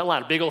going up that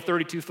ladder, big old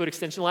 32-foot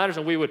extension ladders,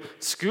 and we would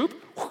scoop,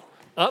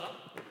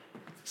 up,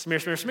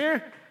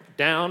 smear,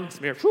 down,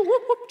 smear,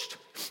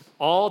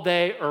 all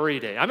day, every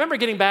day. I remember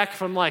getting back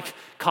from like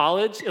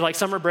college, like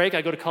summer break,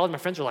 I go to college, my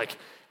friends are like,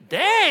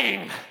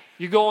 dang,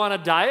 you go on a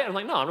diet? I'm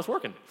like, no, I'm just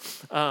working.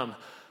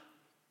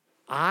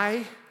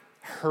 I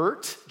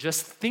hurt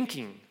just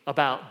thinking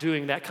about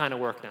doing that kind of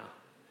work now,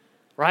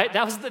 right?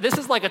 This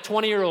is like a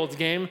 20-year-old's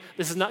game.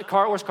 This is not,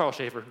 where's Carl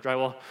Schaefer,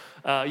 drywall?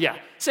 Yeah,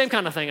 same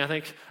kind of thing, I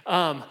think.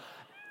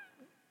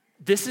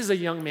 This is a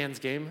young man's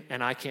game,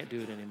 and I can't do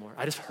it anymore.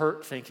 I just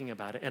hurt thinking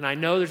about it, and I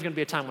know there's going to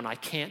be a time when I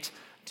can't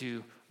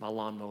do my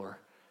lawnmower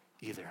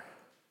either.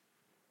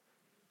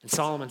 And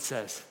Solomon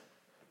says,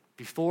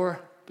 before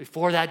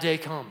that day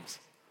comes,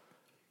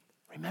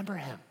 remember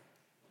him.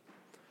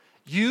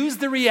 Use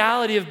the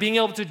reality of being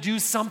able to do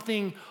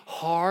something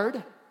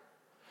hard,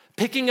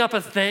 picking up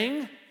a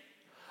thing,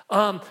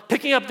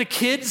 picking up the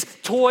kids'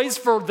 toys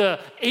for the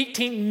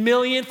 18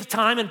 millionth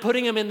time and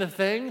putting them in the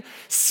thing.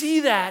 See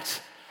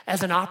that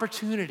as an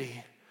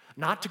opportunity,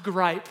 not to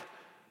gripe,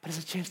 but as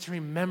a chance to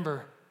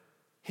remember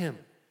him.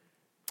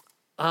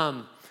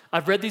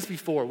 I've read these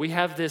before. We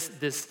have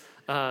this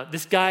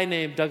guy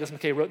named Douglas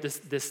McKay wrote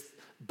this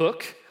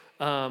book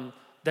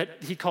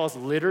that he calls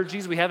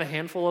liturgies. We have a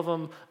handful of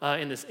them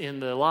in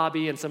the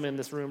lobby and some in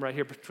this room right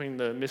here between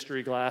the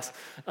mystery glass.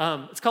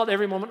 It's called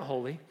Every Moment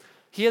Holy.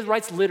 He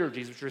writes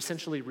liturgies, which are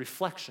essentially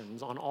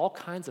reflections on all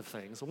kinds of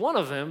things. One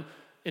of them,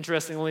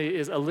 interestingly,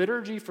 is a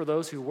liturgy for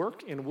those who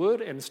work in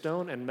wood and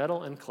stone and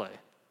metal and clay.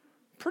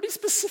 Pretty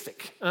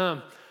specific.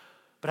 But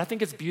I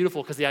think it's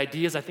beautiful because the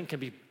ideas, I think,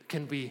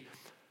 can be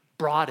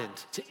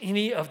broadened to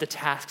any of the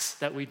tasks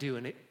that we do.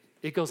 And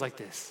it goes like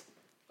this.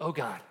 Oh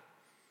God,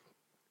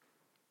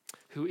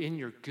 who in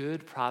your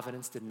good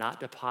providence did not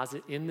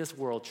deposit in this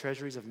world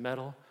treasuries of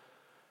metal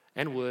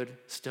and wood,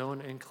 stone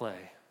and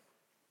clay,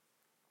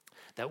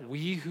 that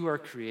we who are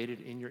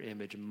created in your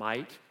image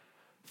might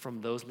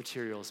from those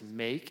materials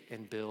make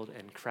and build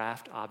and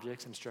craft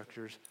objects and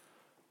structures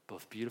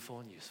both beautiful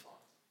and useful.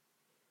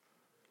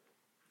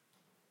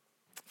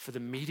 For the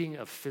meeting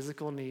of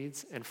physical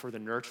needs and for the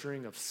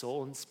nurturing of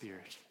soul and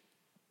spirit.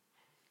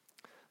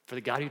 For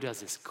the God who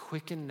does this,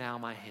 quicken now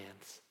my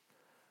hands,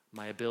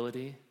 my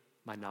ability,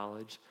 my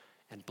knowledge,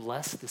 and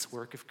bless this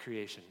work of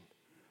creation,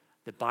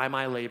 that by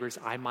my labors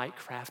I might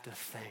craft a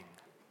thing.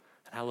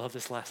 And I love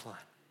this last line.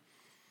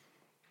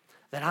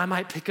 That I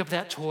might pick up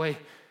that toy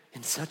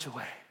in such a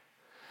way,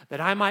 that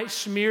I might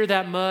smear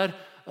that mud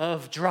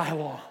of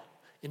drywall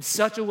in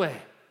such a way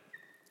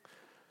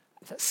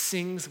that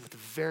sings with the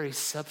very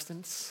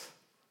substance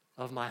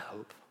of my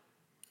hope.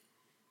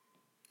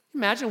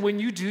 Imagine when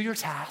you do your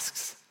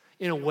tasks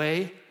in a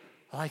way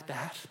like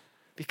that,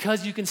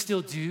 because you can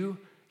still do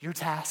your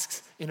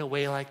tasks in a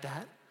way like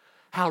that,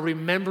 how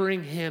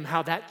remembering him,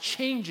 how that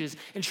changes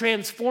and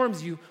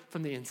transforms you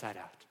from the inside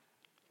out.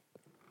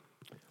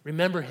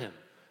 Remember him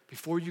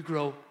before you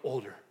grow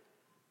older.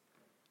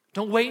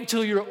 Don't wait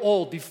until you're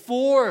old.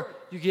 Before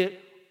you get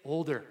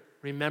older,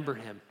 remember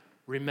him.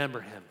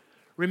 Remember him.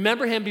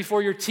 Remember him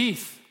before your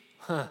teeth,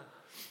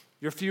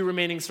 your few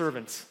remaining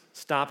servants,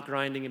 stop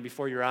grinding, and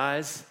before your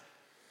eyes,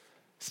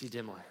 see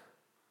dimly.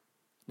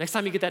 Next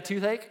time you get that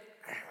toothache,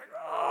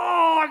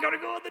 I gotta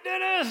go to the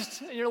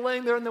dentist. And you're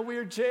laying there in the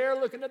weird chair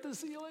looking at the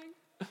ceiling.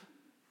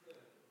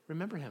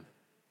 Remember him.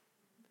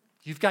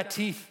 You've got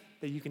teeth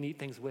that you can eat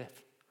things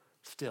with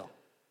still.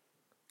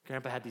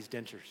 Grandpa had these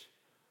dentures.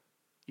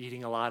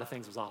 Eating a lot of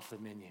things was off the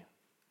menu,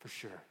 for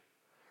sure.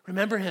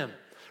 Remember him.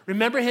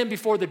 Remember him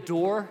before the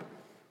door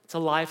to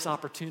life's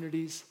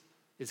opportunities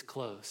is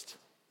closed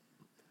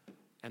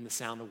and the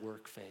sound of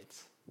work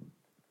fades.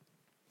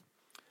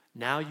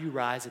 Now you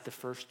rise at the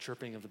first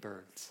chirping of the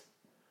birds,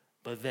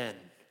 but then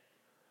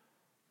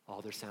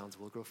all their sounds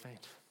will grow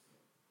faint.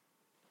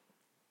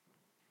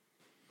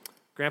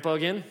 Grandpa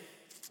again,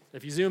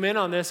 If you zoom in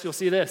on this, you'll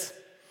see this,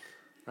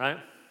 right?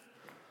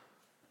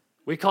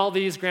 We call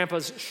these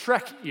Grandpa's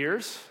Shrek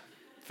ears.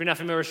 If you're not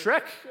familiar with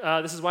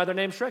Shrek, this is why they're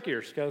named Shrek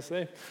ears, because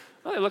they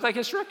look like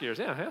his Shrek ears.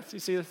 Yeah, you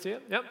see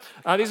it? Yep.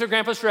 These are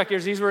Grandpa's Shrek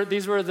ears. These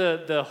were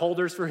the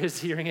holders for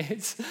his hearing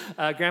aids.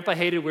 Grandpa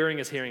hated wearing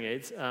his hearing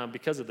aids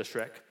because of the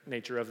Shrek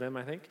nature of them,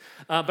 I think.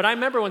 But I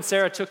remember when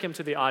Sarah took him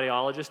to the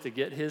audiologist to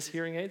get his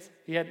hearing aids.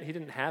 He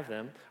didn't have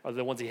them, or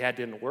the ones he had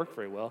didn't work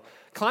very well.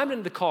 Climbed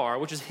into the car,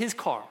 which is his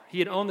car. He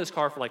had owned this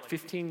car for like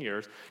 15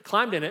 years.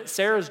 Climbed in it.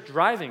 Sarah's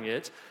driving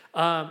it,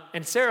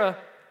 and Sarah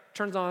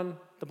turns on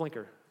the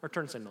blinker or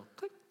turn signal.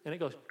 Click, and it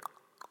goes.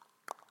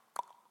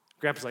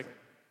 Grandpa's like,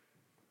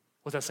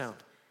 what's that sound?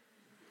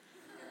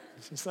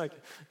 She's like,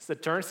 it's the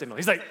turn signal.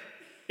 He's like,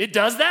 it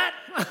does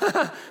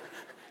that?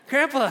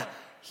 Grandpa,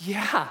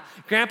 yeah.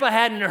 Grandpa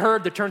hadn't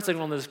heard the turn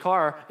signal in his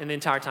car in the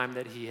entire time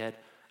that he had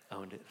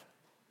owned it.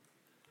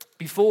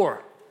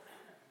 Before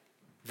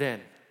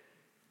then,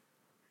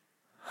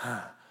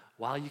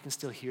 while you can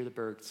still hear the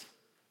birds.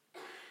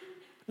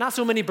 Not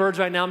so many birds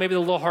right now, maybe the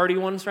little hardy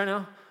ones right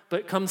now,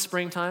 but come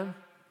springtime,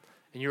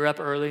 and you're up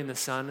early and the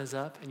sun is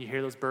up, and you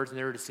hear those birds and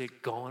they're just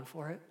going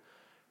for it.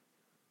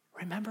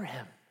 Remember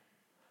him.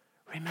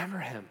 Remember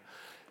him.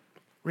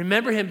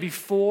 Remember him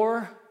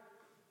before,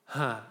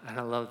 and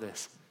I love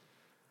this,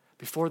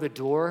 before the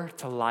door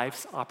to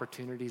life's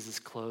opportunities is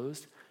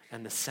closed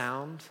and the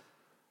sound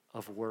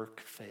of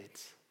work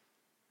fades.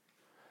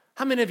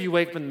 How many of you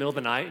wake up in the middle of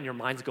the night and your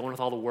mind's going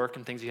with all the work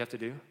and things you have to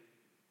do?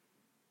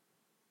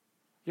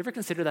 You ever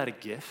consider that a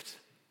gift?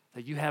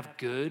 That you have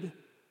good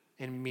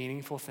and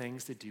meaningful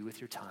things to do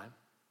with your time?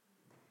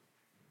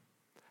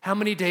 How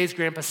many days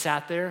Grandpa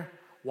sat there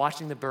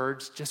watching the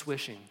birds, just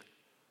wishing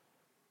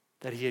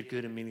that he had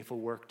good and meaningful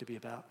work to be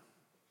about.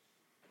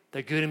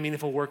 That good and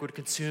meaningful work would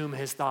consume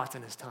his thoughts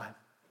and his time.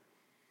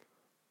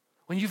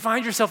 When you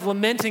find yourself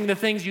lamenting the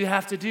things you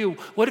have to do,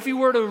 what if you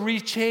were to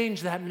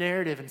rechange that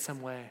narrative in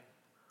some way?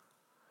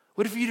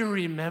 What if you to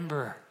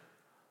remember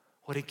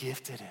what a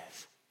gift it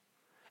is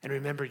and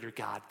remember your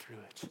God through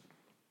it?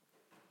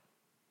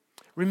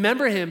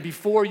 Remember him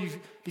before you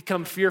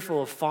become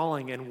fearful of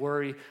falling and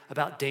worry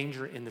about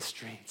danger in the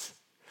streets.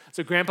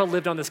 So Grandpa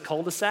lived on this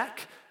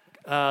cul-de-sac.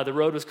 The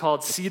road was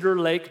called Cedar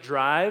Lake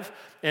Drive.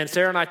 And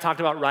Sarah and I talked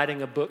about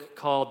writing a book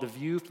called The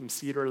View from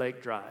Cedar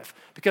Lake Drive.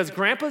 Because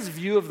Grandpa's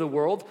view of the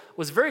world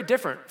was very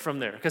different from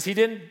there. Because he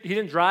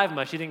didn't drive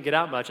much, he didn't get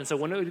out much. And so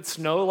when it would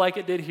snow like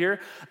it did here,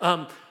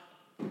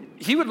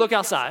 he would look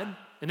outside,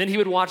 and then he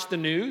would watch the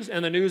news,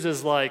 and the news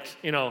is like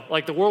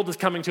the world is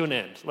coming to an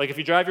end. Like if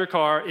you drive your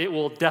car, it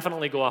will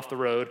definitely go off the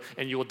road,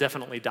 and you will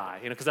definitely die,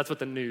 because that's what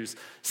the news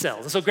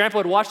sells. And so Grandpa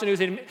would watch the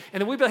news, and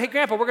then we'd be like, hey,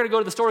 Grandpa, we're going to go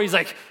to the store. He's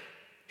like,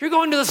 you're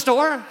going to the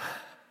store?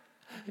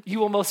 You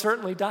will most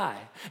certainly die.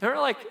 And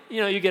we're like,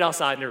 you get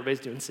outside, and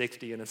everybody's doing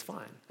 60, and it's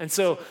fine. And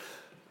so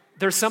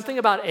there's something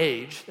about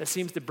age that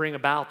seems to bring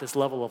about this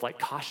level of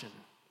caution,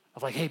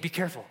 of hey, be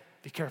careful,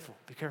 be careful,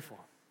 be careful.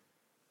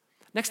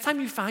 Next time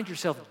you find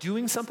yourself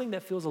doing something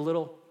that feels a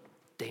little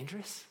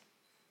dangerous,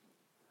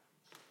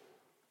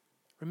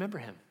 remember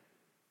him.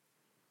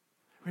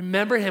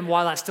 Remember him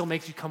while that still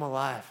makes you come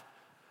alive.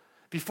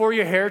 Before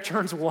your hair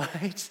turns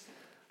white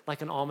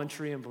like an almond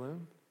tree in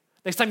bloom.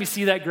 Next time you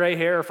see that gray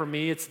hair, or for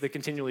me, it's the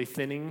continually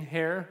thinning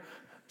hair.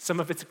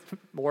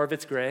 More of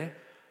it's gray.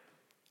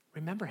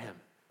 Remember him.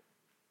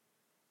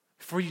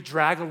 Before you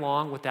drag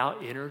along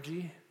without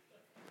energy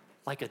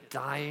like a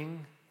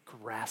dying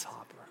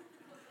grasshopper.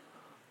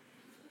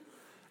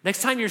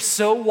 Next time you're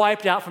so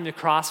wiped out from the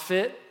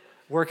CrossFit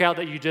workout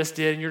that you just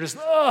did and you're just,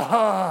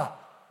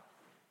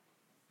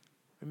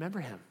 remember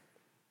him.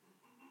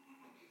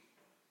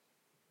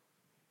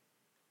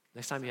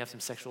 Next time you have some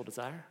sexual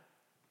desire,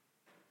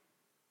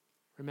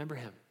 remember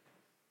him.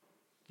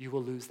 You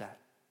will lose that.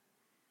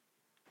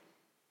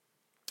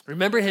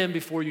 Remember him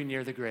before you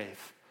near the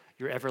grave,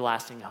 your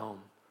everlasting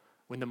home,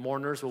 when the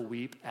mourners will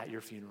weep at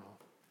your funeral.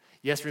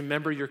 Yes,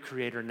 remember your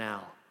Creator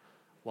now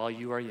while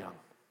you are young,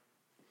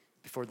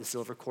 before the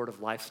silver cord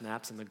of life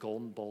snaps and the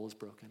golden bowl is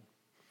broken.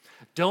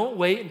 Don't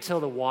wait until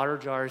the water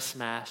jar is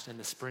smashed and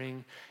the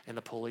spring and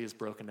the pulley is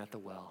broken at the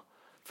well,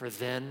 for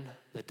then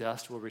the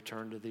dust will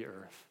return to the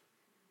earth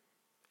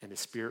and the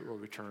spirit will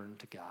return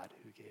to God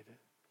who gave it.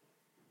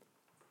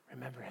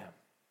 Remember him.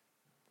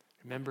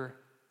 Remember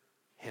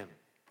him.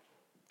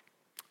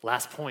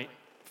 Last point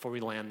before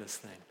we land this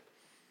thing.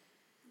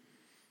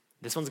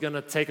 This one's going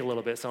to take a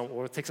little bit, so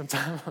we'll take some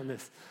time on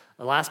this.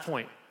 The last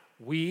point.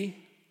 We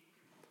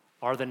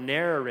are the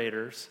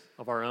narrators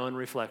of our own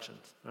reflections.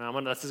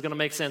 This is going to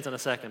make sense in a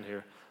second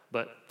here,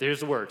 but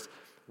here's the words.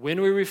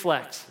 When we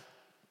reflect,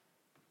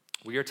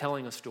 we are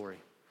telling a story.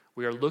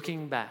 We are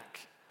looking back.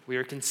 We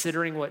are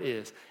considering what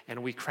is,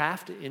 and we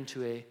craft it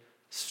into a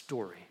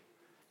story.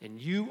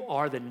 And you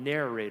are the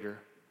narrator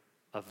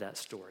of that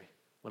story.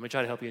 Let me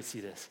try to help you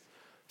see this.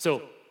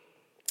 So,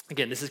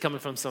 again, this is coming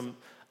from some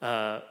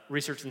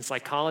research in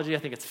psychology. I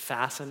think it's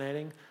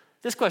fascinating.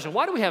 This question,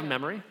 why do we have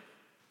memory?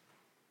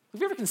 Have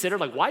you ever considered,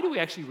 why do we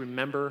actually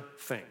remember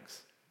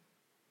things?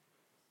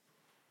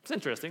 It's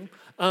interesting.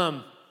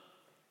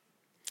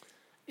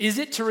 Is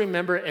it to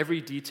remember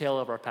every detail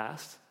of our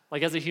past?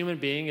 Like as a human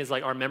being, is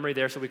like our memory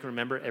there so we can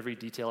remember every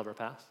detail of our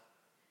past?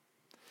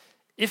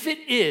 If it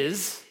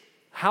is,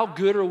 how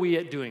good are we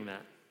at doing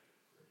that?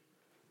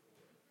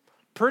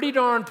 Pretty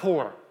darn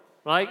poor,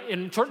 right?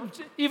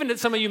 Even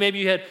some of you, maybe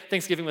you had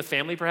Thanksgiving with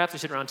family, perhaps, you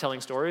sit around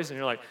telling stories, and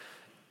you're like,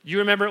 you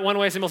remember it one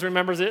way, someone else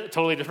remembers it a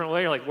totally different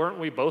way. You're like, weren't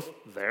we both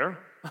there?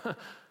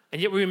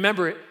 And yet we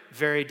remember it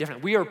very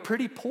different. We are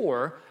pretty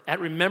poor at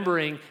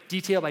remembering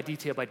detail by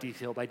detail by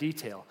detail by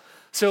detail.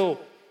 So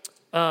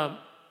a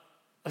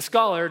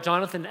scholar,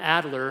 Jonathan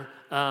Adler,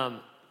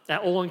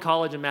 at Olin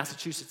College in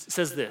Massachusetts,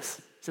 says this.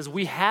 He says,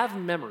 we have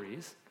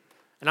memories,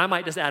 and I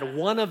might just add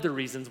one of the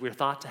reasons we're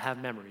thought to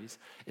have memories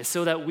is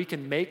so that we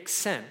can make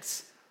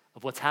sense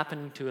of what's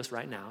happening to us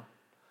right now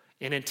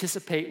and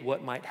anticipate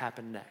what might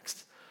happen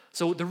next.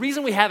 So the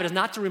reason we have it is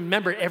not to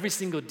remember every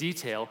single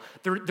detail.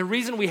 The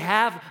reason we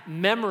have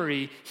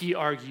memory, he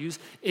argues,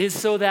 is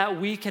so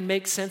that we can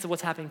make sense of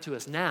what's happening to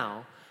us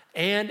now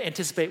and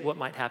anticipate what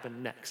might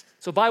happen next.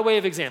 So by way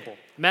of example,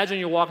 imagine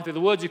you're walking through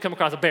the woods, you come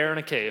across a bear in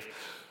a cave.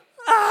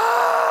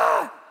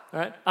 Ah! All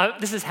right?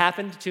 This has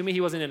happened to me.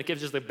 He wasn't in a cave,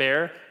 just a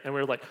bear, and we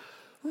were like,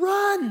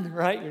 run,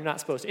 right? You're not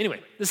supposed to. Anyway,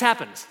 this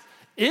happens.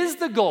 Is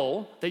the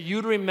goal that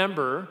you'd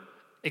remember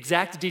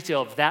exact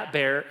detail of that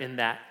bear in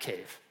that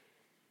cave?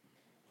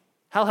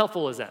 How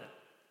helpful is that?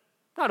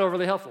 Not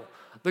overly helpful.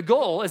 The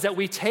goal is that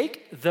we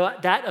take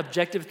that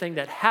objective thing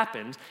that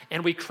happened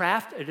and we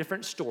craft a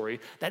different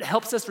story that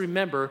helps us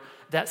remember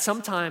that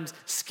sometimes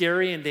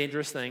scary and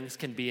dangerous things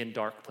can be in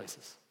dark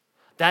places.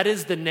 That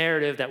is the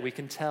narrative that we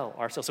can tell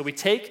ourselves. So we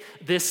take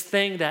this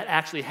thing that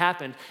actually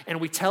happened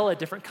and we tell a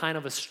different kind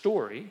of a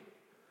story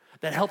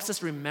that helps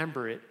us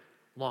remember it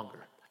longer.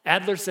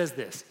 Adler says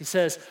this. He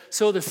says,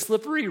 so the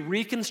slippery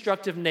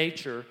reconstructive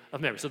nature of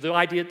memory, so the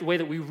way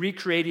that we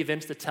recreate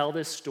events to tell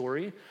this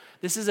story,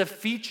 this is a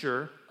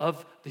feature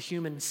of the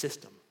human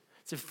system.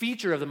 It's a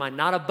feature of the mind,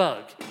 not a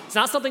bug. It's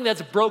not something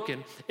that's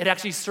broken. It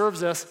actually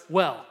serves us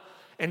well.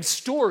 And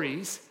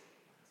stories,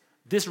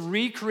 this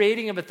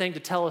recreating of a thing to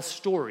tell a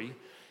story,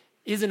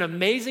 is an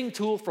amazing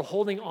tool for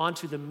holding on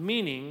to the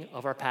meaning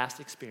of our past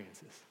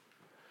experiences.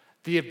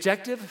 The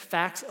objective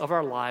facts of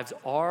our lives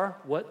are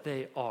what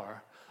they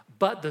are,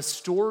 but the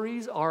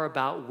stories are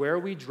about where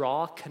we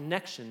draw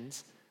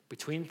connections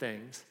between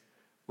things,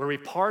 where we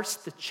parse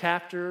the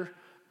chapter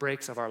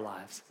breaks of our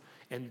lives.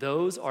 And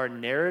those are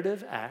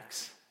narrative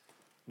acts,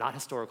 not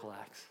historical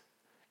acts.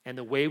 And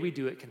the way we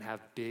do it can have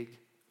big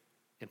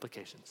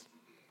implications.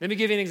 Let me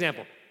give you an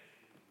example.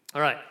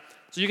 All right,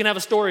 so you can have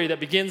a story that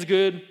begins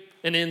good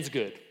and ends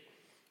good.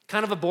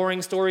 Kind of a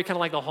boring story, kind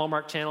of like the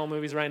Hallmark Channel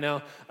movies right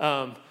now.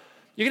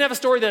 You can have a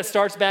story that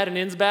starts bad and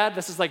ends bad.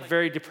 This is like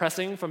very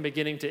depressing from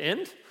beginning to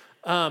end.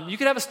 You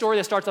could have a story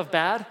that starts off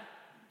bad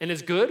and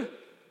is good.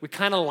 We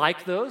kind of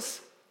like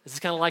those. This is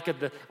kind of like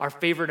our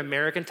favorite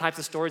American types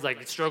of stories,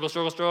 like struggle,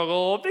 struggle,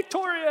 struggle,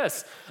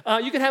 victorious.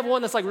 You can have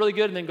one that's like really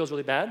good and then goes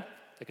really bad,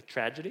 like a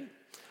tragedy.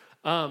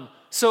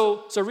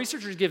 So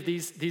researchers give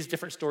these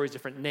different stories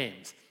different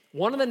names.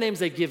 One of the names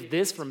they give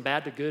this from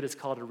bad to good is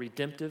called a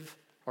redemptive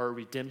or a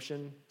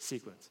redemption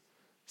sequence.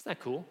 Isn't that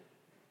cool?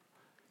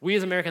 We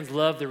as Americans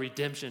love the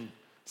redemption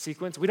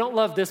sequence. We don't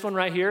love this one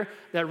right here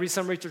that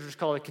some researchers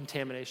call a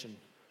contamination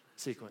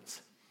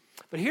sequence.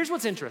 But here's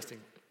what's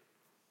interesting.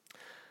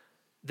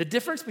 The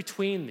difference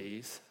between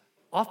these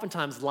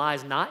oftentimes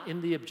lies not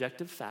in the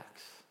objective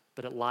facts,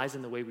 but it lies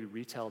in the way we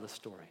retell the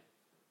story.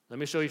 Let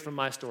me show you from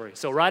my story.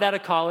 So right out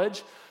of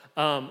college,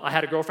 I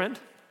had a girlfriend,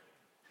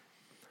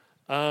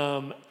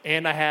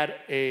 and I had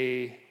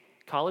a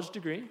college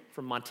degree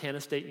from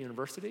Montana State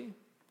University,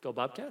 go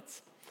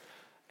Bobcats,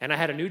 and I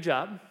had a new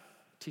job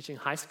teaching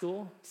high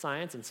school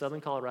science in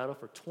Southern Colorado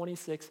for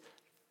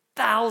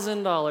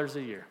 $26,000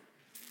 a year.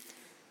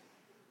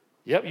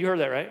 Yep, you heard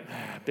that right.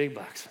 Big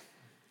bucks.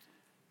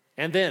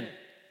 And then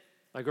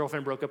my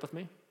girlfriend broke up with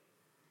me,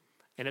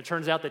 and it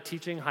turns out that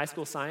teaching high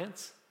school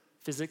science,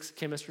 physics,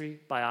 chemistry,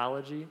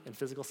 biology, and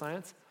physical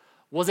science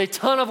was a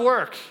ton of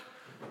work,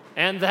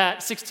 and that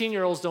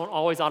 16-year-olds don't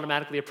always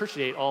automatically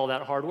appreciate all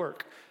that hard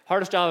work.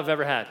 Hardest job I've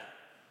ever had.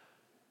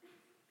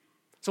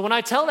 So when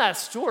I tell that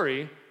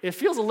story, it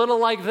feels a little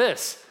like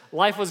this.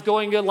 Life was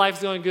going good,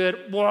 life's going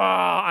good.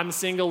 Wow, I'm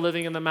single,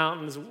 living in the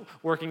mountains,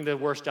 working the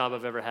worst job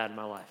I've ever had in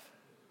my life.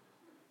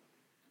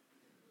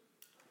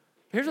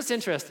 Here's what's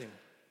interesting.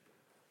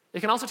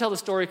 It can also tell the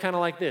story kind of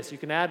like this. You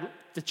can add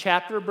the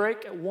chapter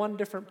break at one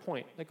different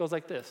point. It goes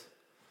like this.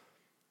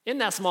 In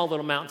that small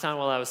little mountain town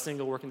while I was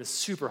single working this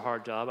super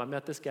hard job, I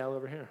met this gal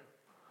over here,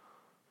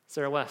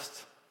 Sarah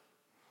West.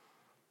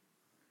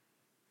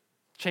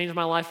 Changed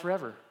my life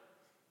forever.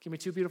 Give me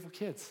 2 beautiful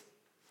kids.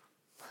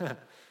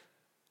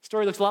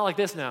 Story looks a lot like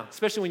this now,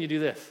 especially when you do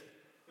this.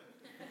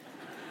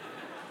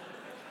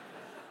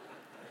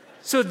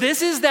 So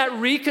this is that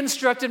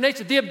reconstructive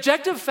nature. The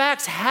objective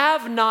facts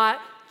have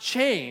not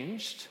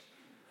changed,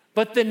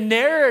 but the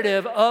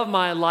narrative of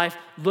my life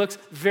looks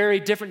very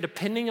different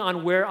depending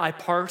on where I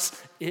parse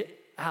it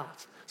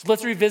out. So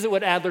let's revisit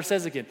what Adler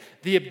says again.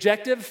 The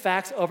objective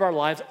facts of our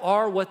lives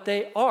are what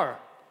they are.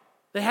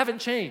 They haven't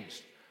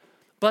changed.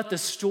 But the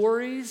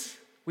stories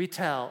we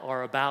tell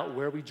are about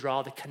where we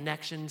draw the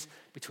connections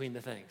between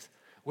the things,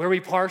 where we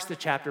parse the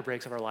chapter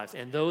breaks of our lives.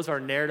 And those are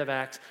narrative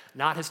acts,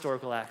 not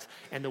historical acts.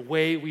 And the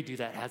way we do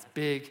that has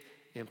big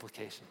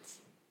implications.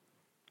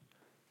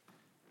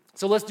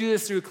 So let's do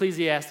this through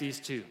Ecclesiastes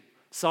 2.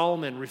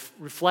 Solomon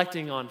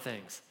reflecting on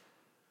things.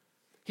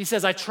 He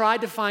says, I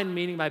tried to find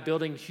meaning by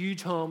building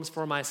huge homes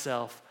for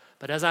myself,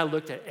 but as I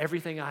looked at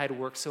everything I had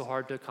worked so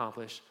hard to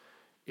accomplish,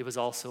 it was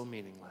all so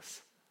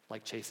meaningless,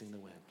 like chasing the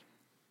wind.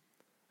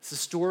 It's a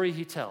story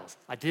he tells.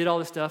 I did all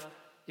this stuff,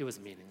 it was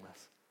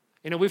meaningless.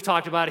 We've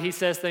talked about it. He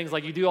says things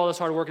like, you do all this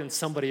hard work and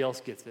somebody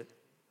else gets it.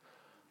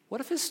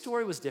 What if his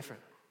story was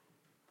different?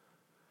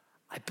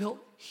 I built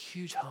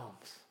huge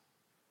homes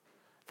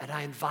that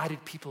I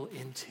invited people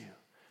into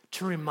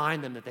to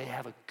remind them that they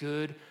have a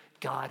good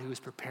God who is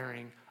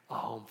preparing a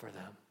home for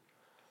them.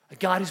 A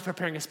God who's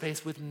preparing a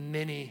space with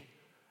many,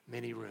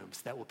 many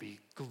rooms that will be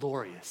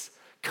glorious.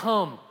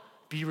 Come,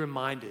 be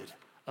reminded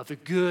of the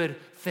good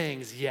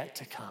things yet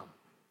to come.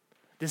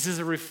 This is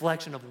a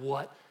reflection of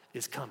what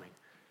is coming.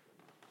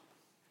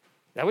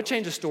 That would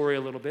change the story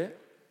a little bit.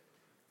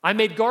 I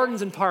made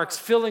gardens and parks,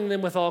 filling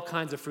them with all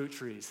kinds of fruit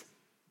trees,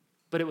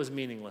 but it was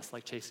meaningless,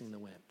 like chasing the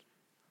wind.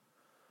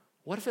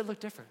 What if it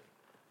looked different?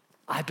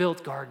 I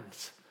built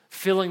gardens,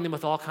 filling them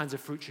with all kinds of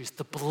fruit trees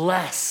to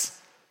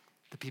bless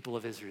the people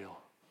of Israel.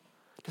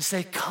 To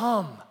say,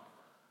 come,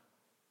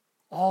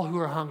 all who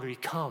are hungry,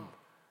 come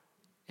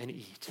and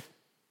eat.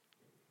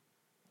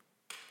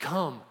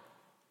 Come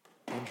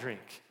and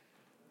drink.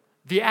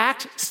 The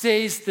act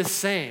stays the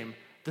same.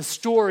 The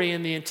story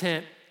and the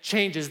intent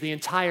changes the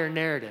entire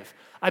narrative.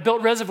 I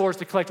built reservoirs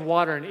to collect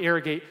water and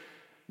irrigate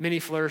many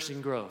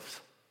flourishing groves.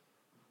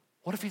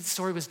 What if the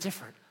story was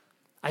different?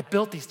 I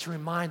built these to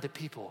remind the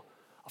people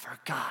of our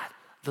God,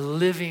 the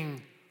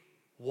living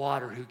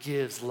water who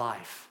gives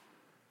life.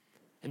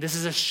 And this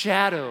is a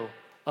shadow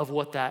of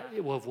what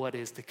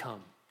is to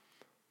come.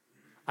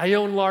 I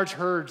own large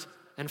herds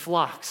and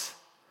flocks.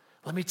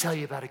 Let me tell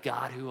you about a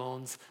God who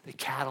owns the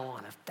cattle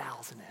on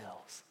 1,000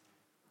 hills.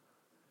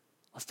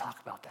 Let's talk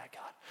about that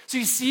God. So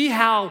you see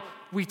how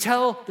we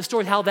tell the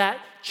story, how that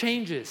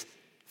changes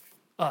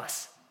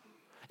us.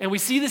 And we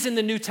see this in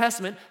the New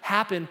Testament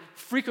happen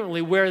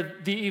frequently, where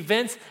the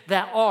events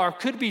that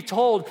could be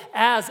told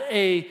as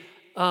a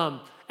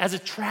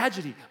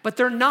tragedy, but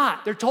they're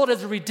not. They're told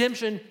as a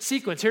redemption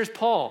sequence. Here's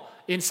Paul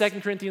in 2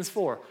 Corinthians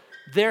 4.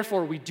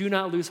 Therefore, we do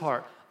not lose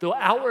heart, though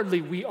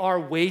outwardly we are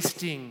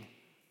wasting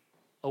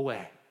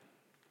away.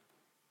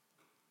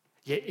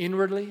 Yet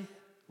inwardly,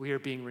 we are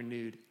being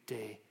renewed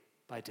day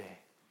by day.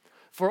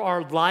 For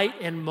our light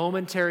and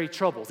momentary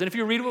troubles. And if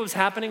you read what was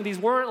happening, these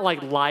weren't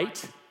like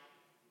light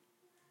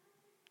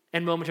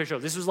and momentary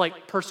troubles. This was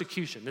like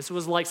persecution. This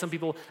was like some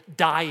people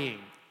dying.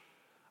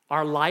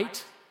 Our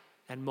light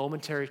and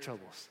momentary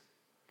troubles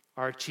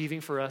are achieving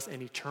for us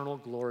an eternal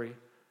glory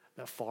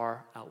that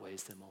far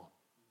outweighs them all.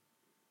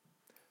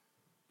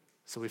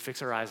 So we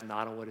fix our eyes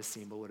not on what is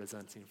seen, but what is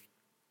unseen.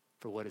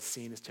 For what is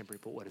seen is temporary,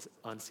 but what is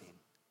unseen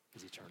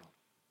is eternal.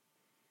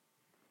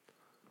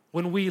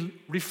 When we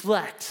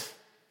reflect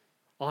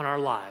on our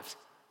lives,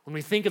 when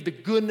we think of the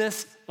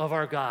goodness of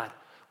our God,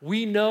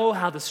 we know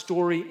how the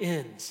story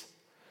ends.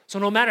 So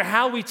no matter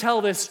how we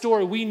tell this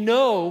story, we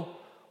know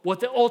what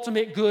the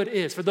ultimate good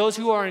is. For those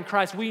who are in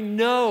Christ, we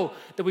know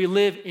that we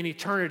live in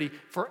eternity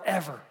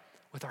forever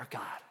with our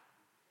God.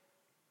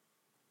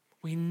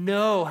 We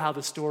know how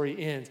the story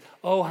ends.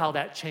 Oh, how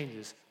that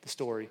changes the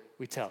story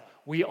we tell.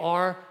 We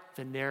are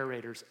the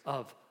narrators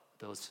of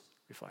those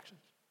reflections.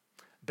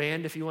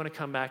 Band, if you want to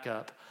come back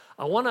up.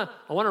 I want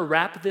to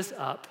wrap this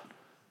up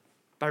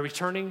by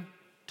returning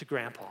to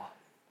Grandpa.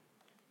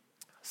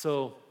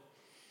 So,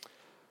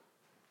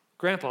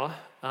 Grandpa,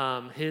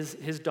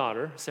 his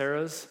daughter,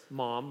 Sarah's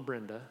mom,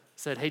 Brenda,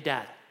 said, hey,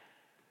 Dad,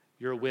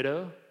 you're a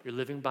widow, you're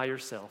living by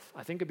yourself.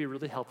 I think it'd be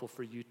really helpful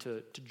for you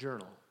to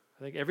journal.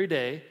 I think every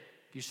day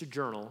you should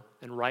journal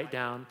and write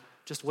down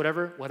just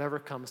whatever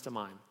comes to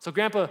mind. So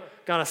Grandpa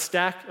got a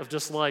stack of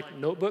just like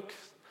notebooks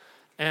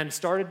and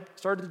started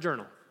the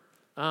journal.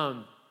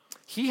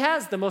 He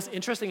has the most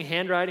interesting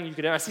handwriting you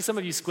could ever. I see some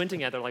of you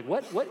squinting at it, like,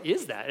 what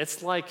is that?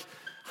 It's like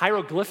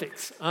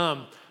hieroglyphics.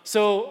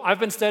 So I've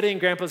been studying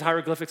Grandpa's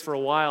hieroglyphics for a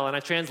while, and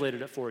I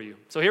translated it for you.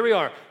 So here we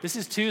are. This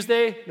is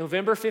Tuesday,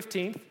 November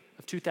 15th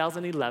of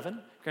 2011.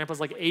 Grandpa's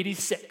like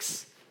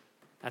 86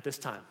 at this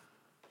time.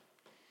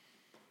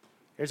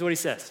 Here's what he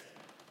says.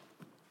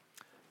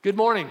 Good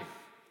morning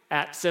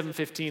at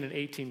 7:15 and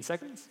 18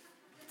 seconds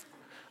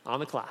on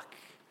the clock.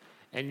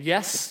 And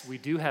yes, we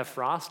do have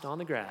frost on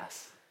the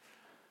grass.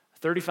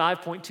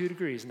 35.2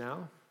 degrees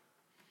now.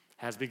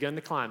 Has begun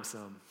to climb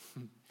some.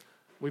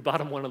 We bought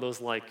him one of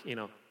those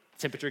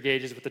temperature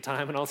gauges with the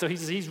time and all. So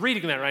he's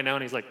reading that right now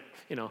and he's like,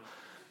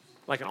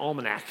 like an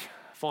almanac,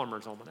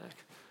 farmer's almanac.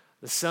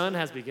 The sun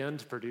has begun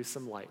to produce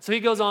some light. So he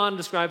goes on,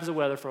 describes the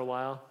weather for a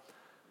while.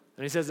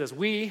 And he says this,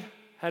 we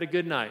had a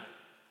good night.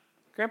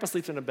 Grandpa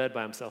sleeps in a bed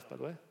by himself, by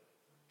the way.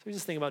 So he's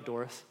just thinking about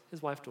Doris,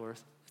 his wife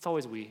Doris. It's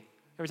always we.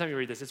 Every time you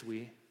read this, it's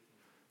we.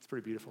 It's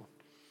pretty beautiful.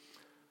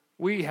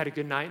 We had a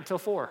good night until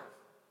 4.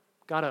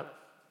 Got up,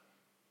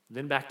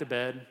 then back to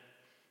bed,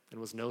 and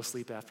was no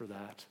sleep after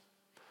that.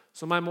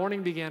 So my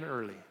morning began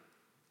early,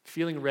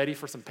 feeling ready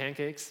for some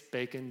pancakes,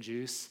 bacon,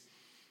 juice,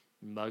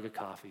 mug of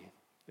coffee,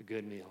 a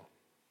good meal.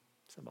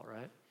 Sound about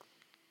right?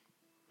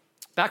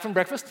 Back from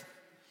breakfast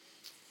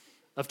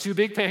of 2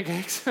 big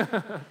pancakes,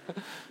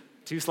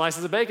 2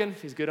 slices of bacon,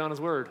 he's good on his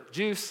word,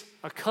 juice,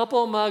 a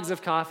couple mugs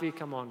of coffee,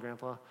 come on,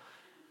 Grandpa,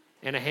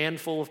 and a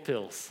handful of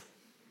pills.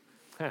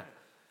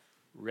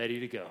 Ready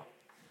to go.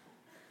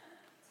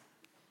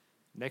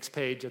 Next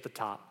page at the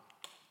top.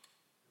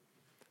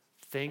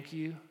 Thank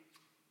you,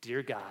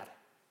 dear God,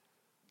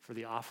 for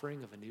the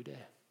offering of a new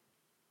day.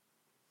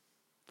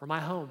 For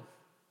my home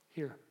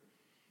here,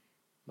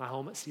 my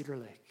home at Cedar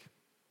Lake.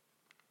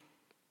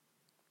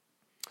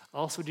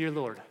 Also, dear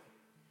Lord,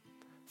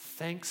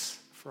 thanks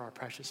for our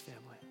precious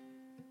family.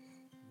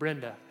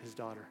 Brenda, his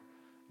daughter,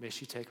 may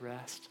she take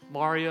rest.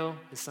 Mario,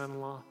 his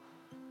son-in-law,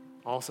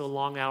 also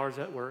long hours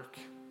at work.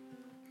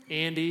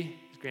 Andy,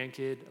 his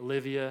grandkid.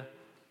 Olivia,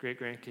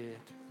 great-grandkid.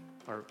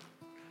 Or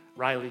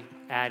Riley,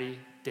 Addie,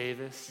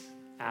 Davis,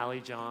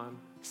 Allie, John,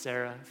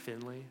 Sarah,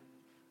 Finley,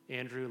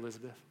 Andrew,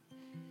 Elizabeth.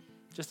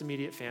 Just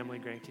immediate family,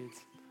 grandkids.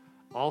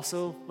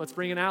 Also, let's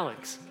bring in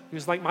Alex,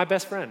 who's like my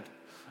best friend.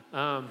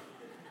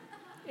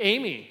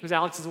 Amy, who's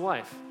Alex's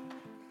wife.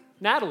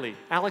 Natalie,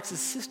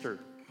 Alex's sister.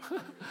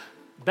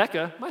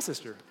 Becca, my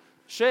sister.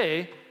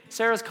 Shay,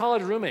 Sarah's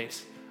college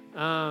roommate.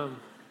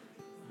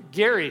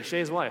 Gary,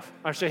 Shay's wife,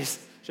 or Shay's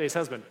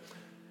husband.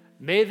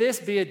 May this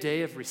be a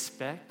day of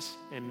respect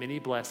and many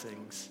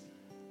blessings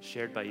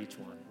shared by each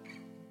one.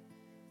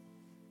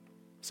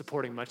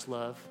 Supporting much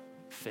love,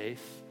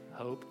 faith,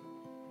 hope,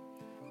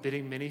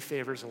 bidding many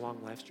favors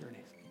along life's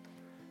journey.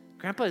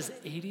 Grandpa is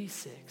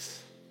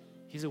 86.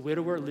 He's a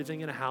widower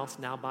living in a house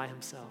now by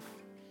himself.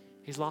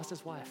 He's lost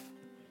his wife.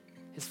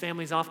 His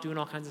family's off doing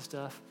all kinds of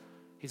stuff.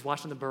 He's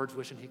watching the birds,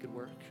 wishing he could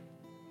work.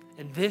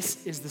 And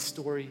this is the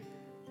story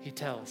he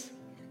tells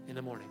in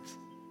the mornings.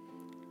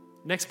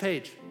 Next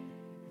page.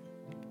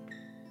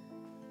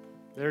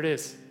 There it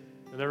is.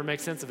 You'll never make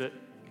sense of it.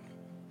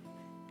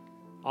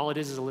 All it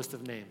is a list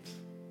of names.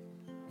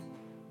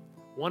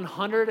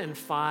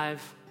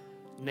 105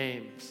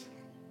 names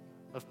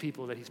of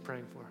people that he's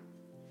praying for.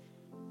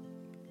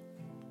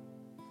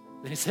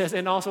 Then he says,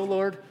 and also,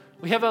 Lord,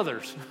 we have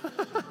others.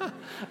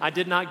 I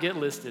did not get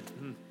listed.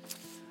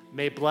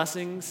 May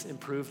blessings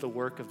improve the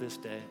work of this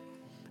day,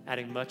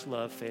 adding much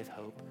love, faith,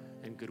 hope,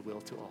 and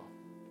goodwill to all.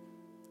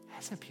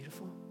 Isn't that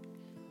beautiful?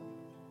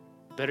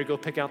 Better go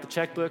pick out the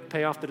checkbook,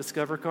 pay off the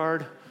Discover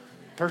card,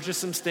 purchase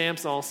some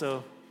stamps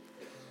also,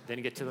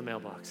 then get to the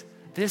mailbox.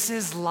 This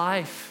is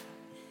life.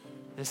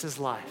 This is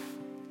life.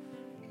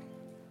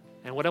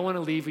 And what I want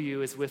to leave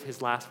you is with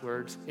his last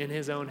words in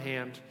his own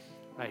hand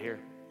right here.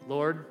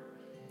 Lord,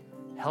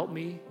 help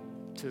me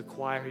to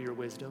acquire your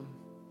wisdom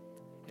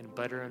and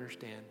better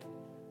understand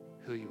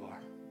who you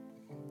are.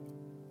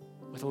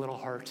 With a little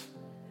heart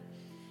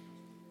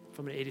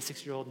from an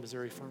 86-year-old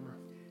Missouri farmer.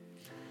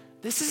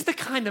 This is the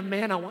kind of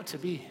man I want to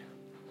be.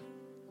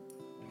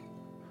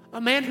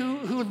 A man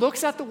who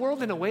looks at the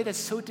world in a way that's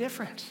so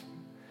different,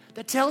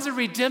 that tells a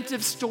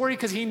redemptive story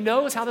because he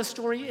knows how the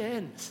story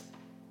ends.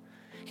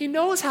 He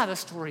knows how the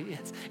story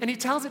ends, and he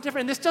tells it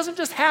different. And this doesn't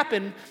just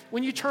happen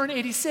when you turn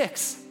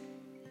 86.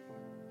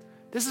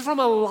 This is from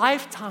a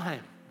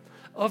lifetime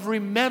of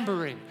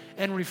remembering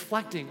and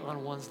reflecting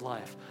on one's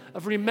life,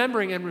 of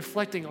remembering and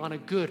reflecting on a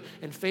good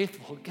and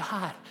faithful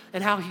God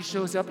and how he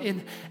shows up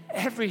in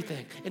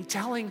everything and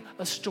telling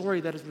a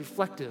story that is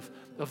reflective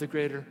of the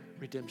greater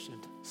redemption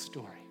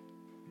story.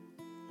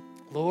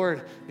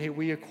 Lord, may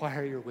we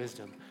acquire your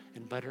wisdom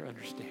and better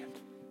understand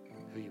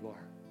who you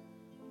are.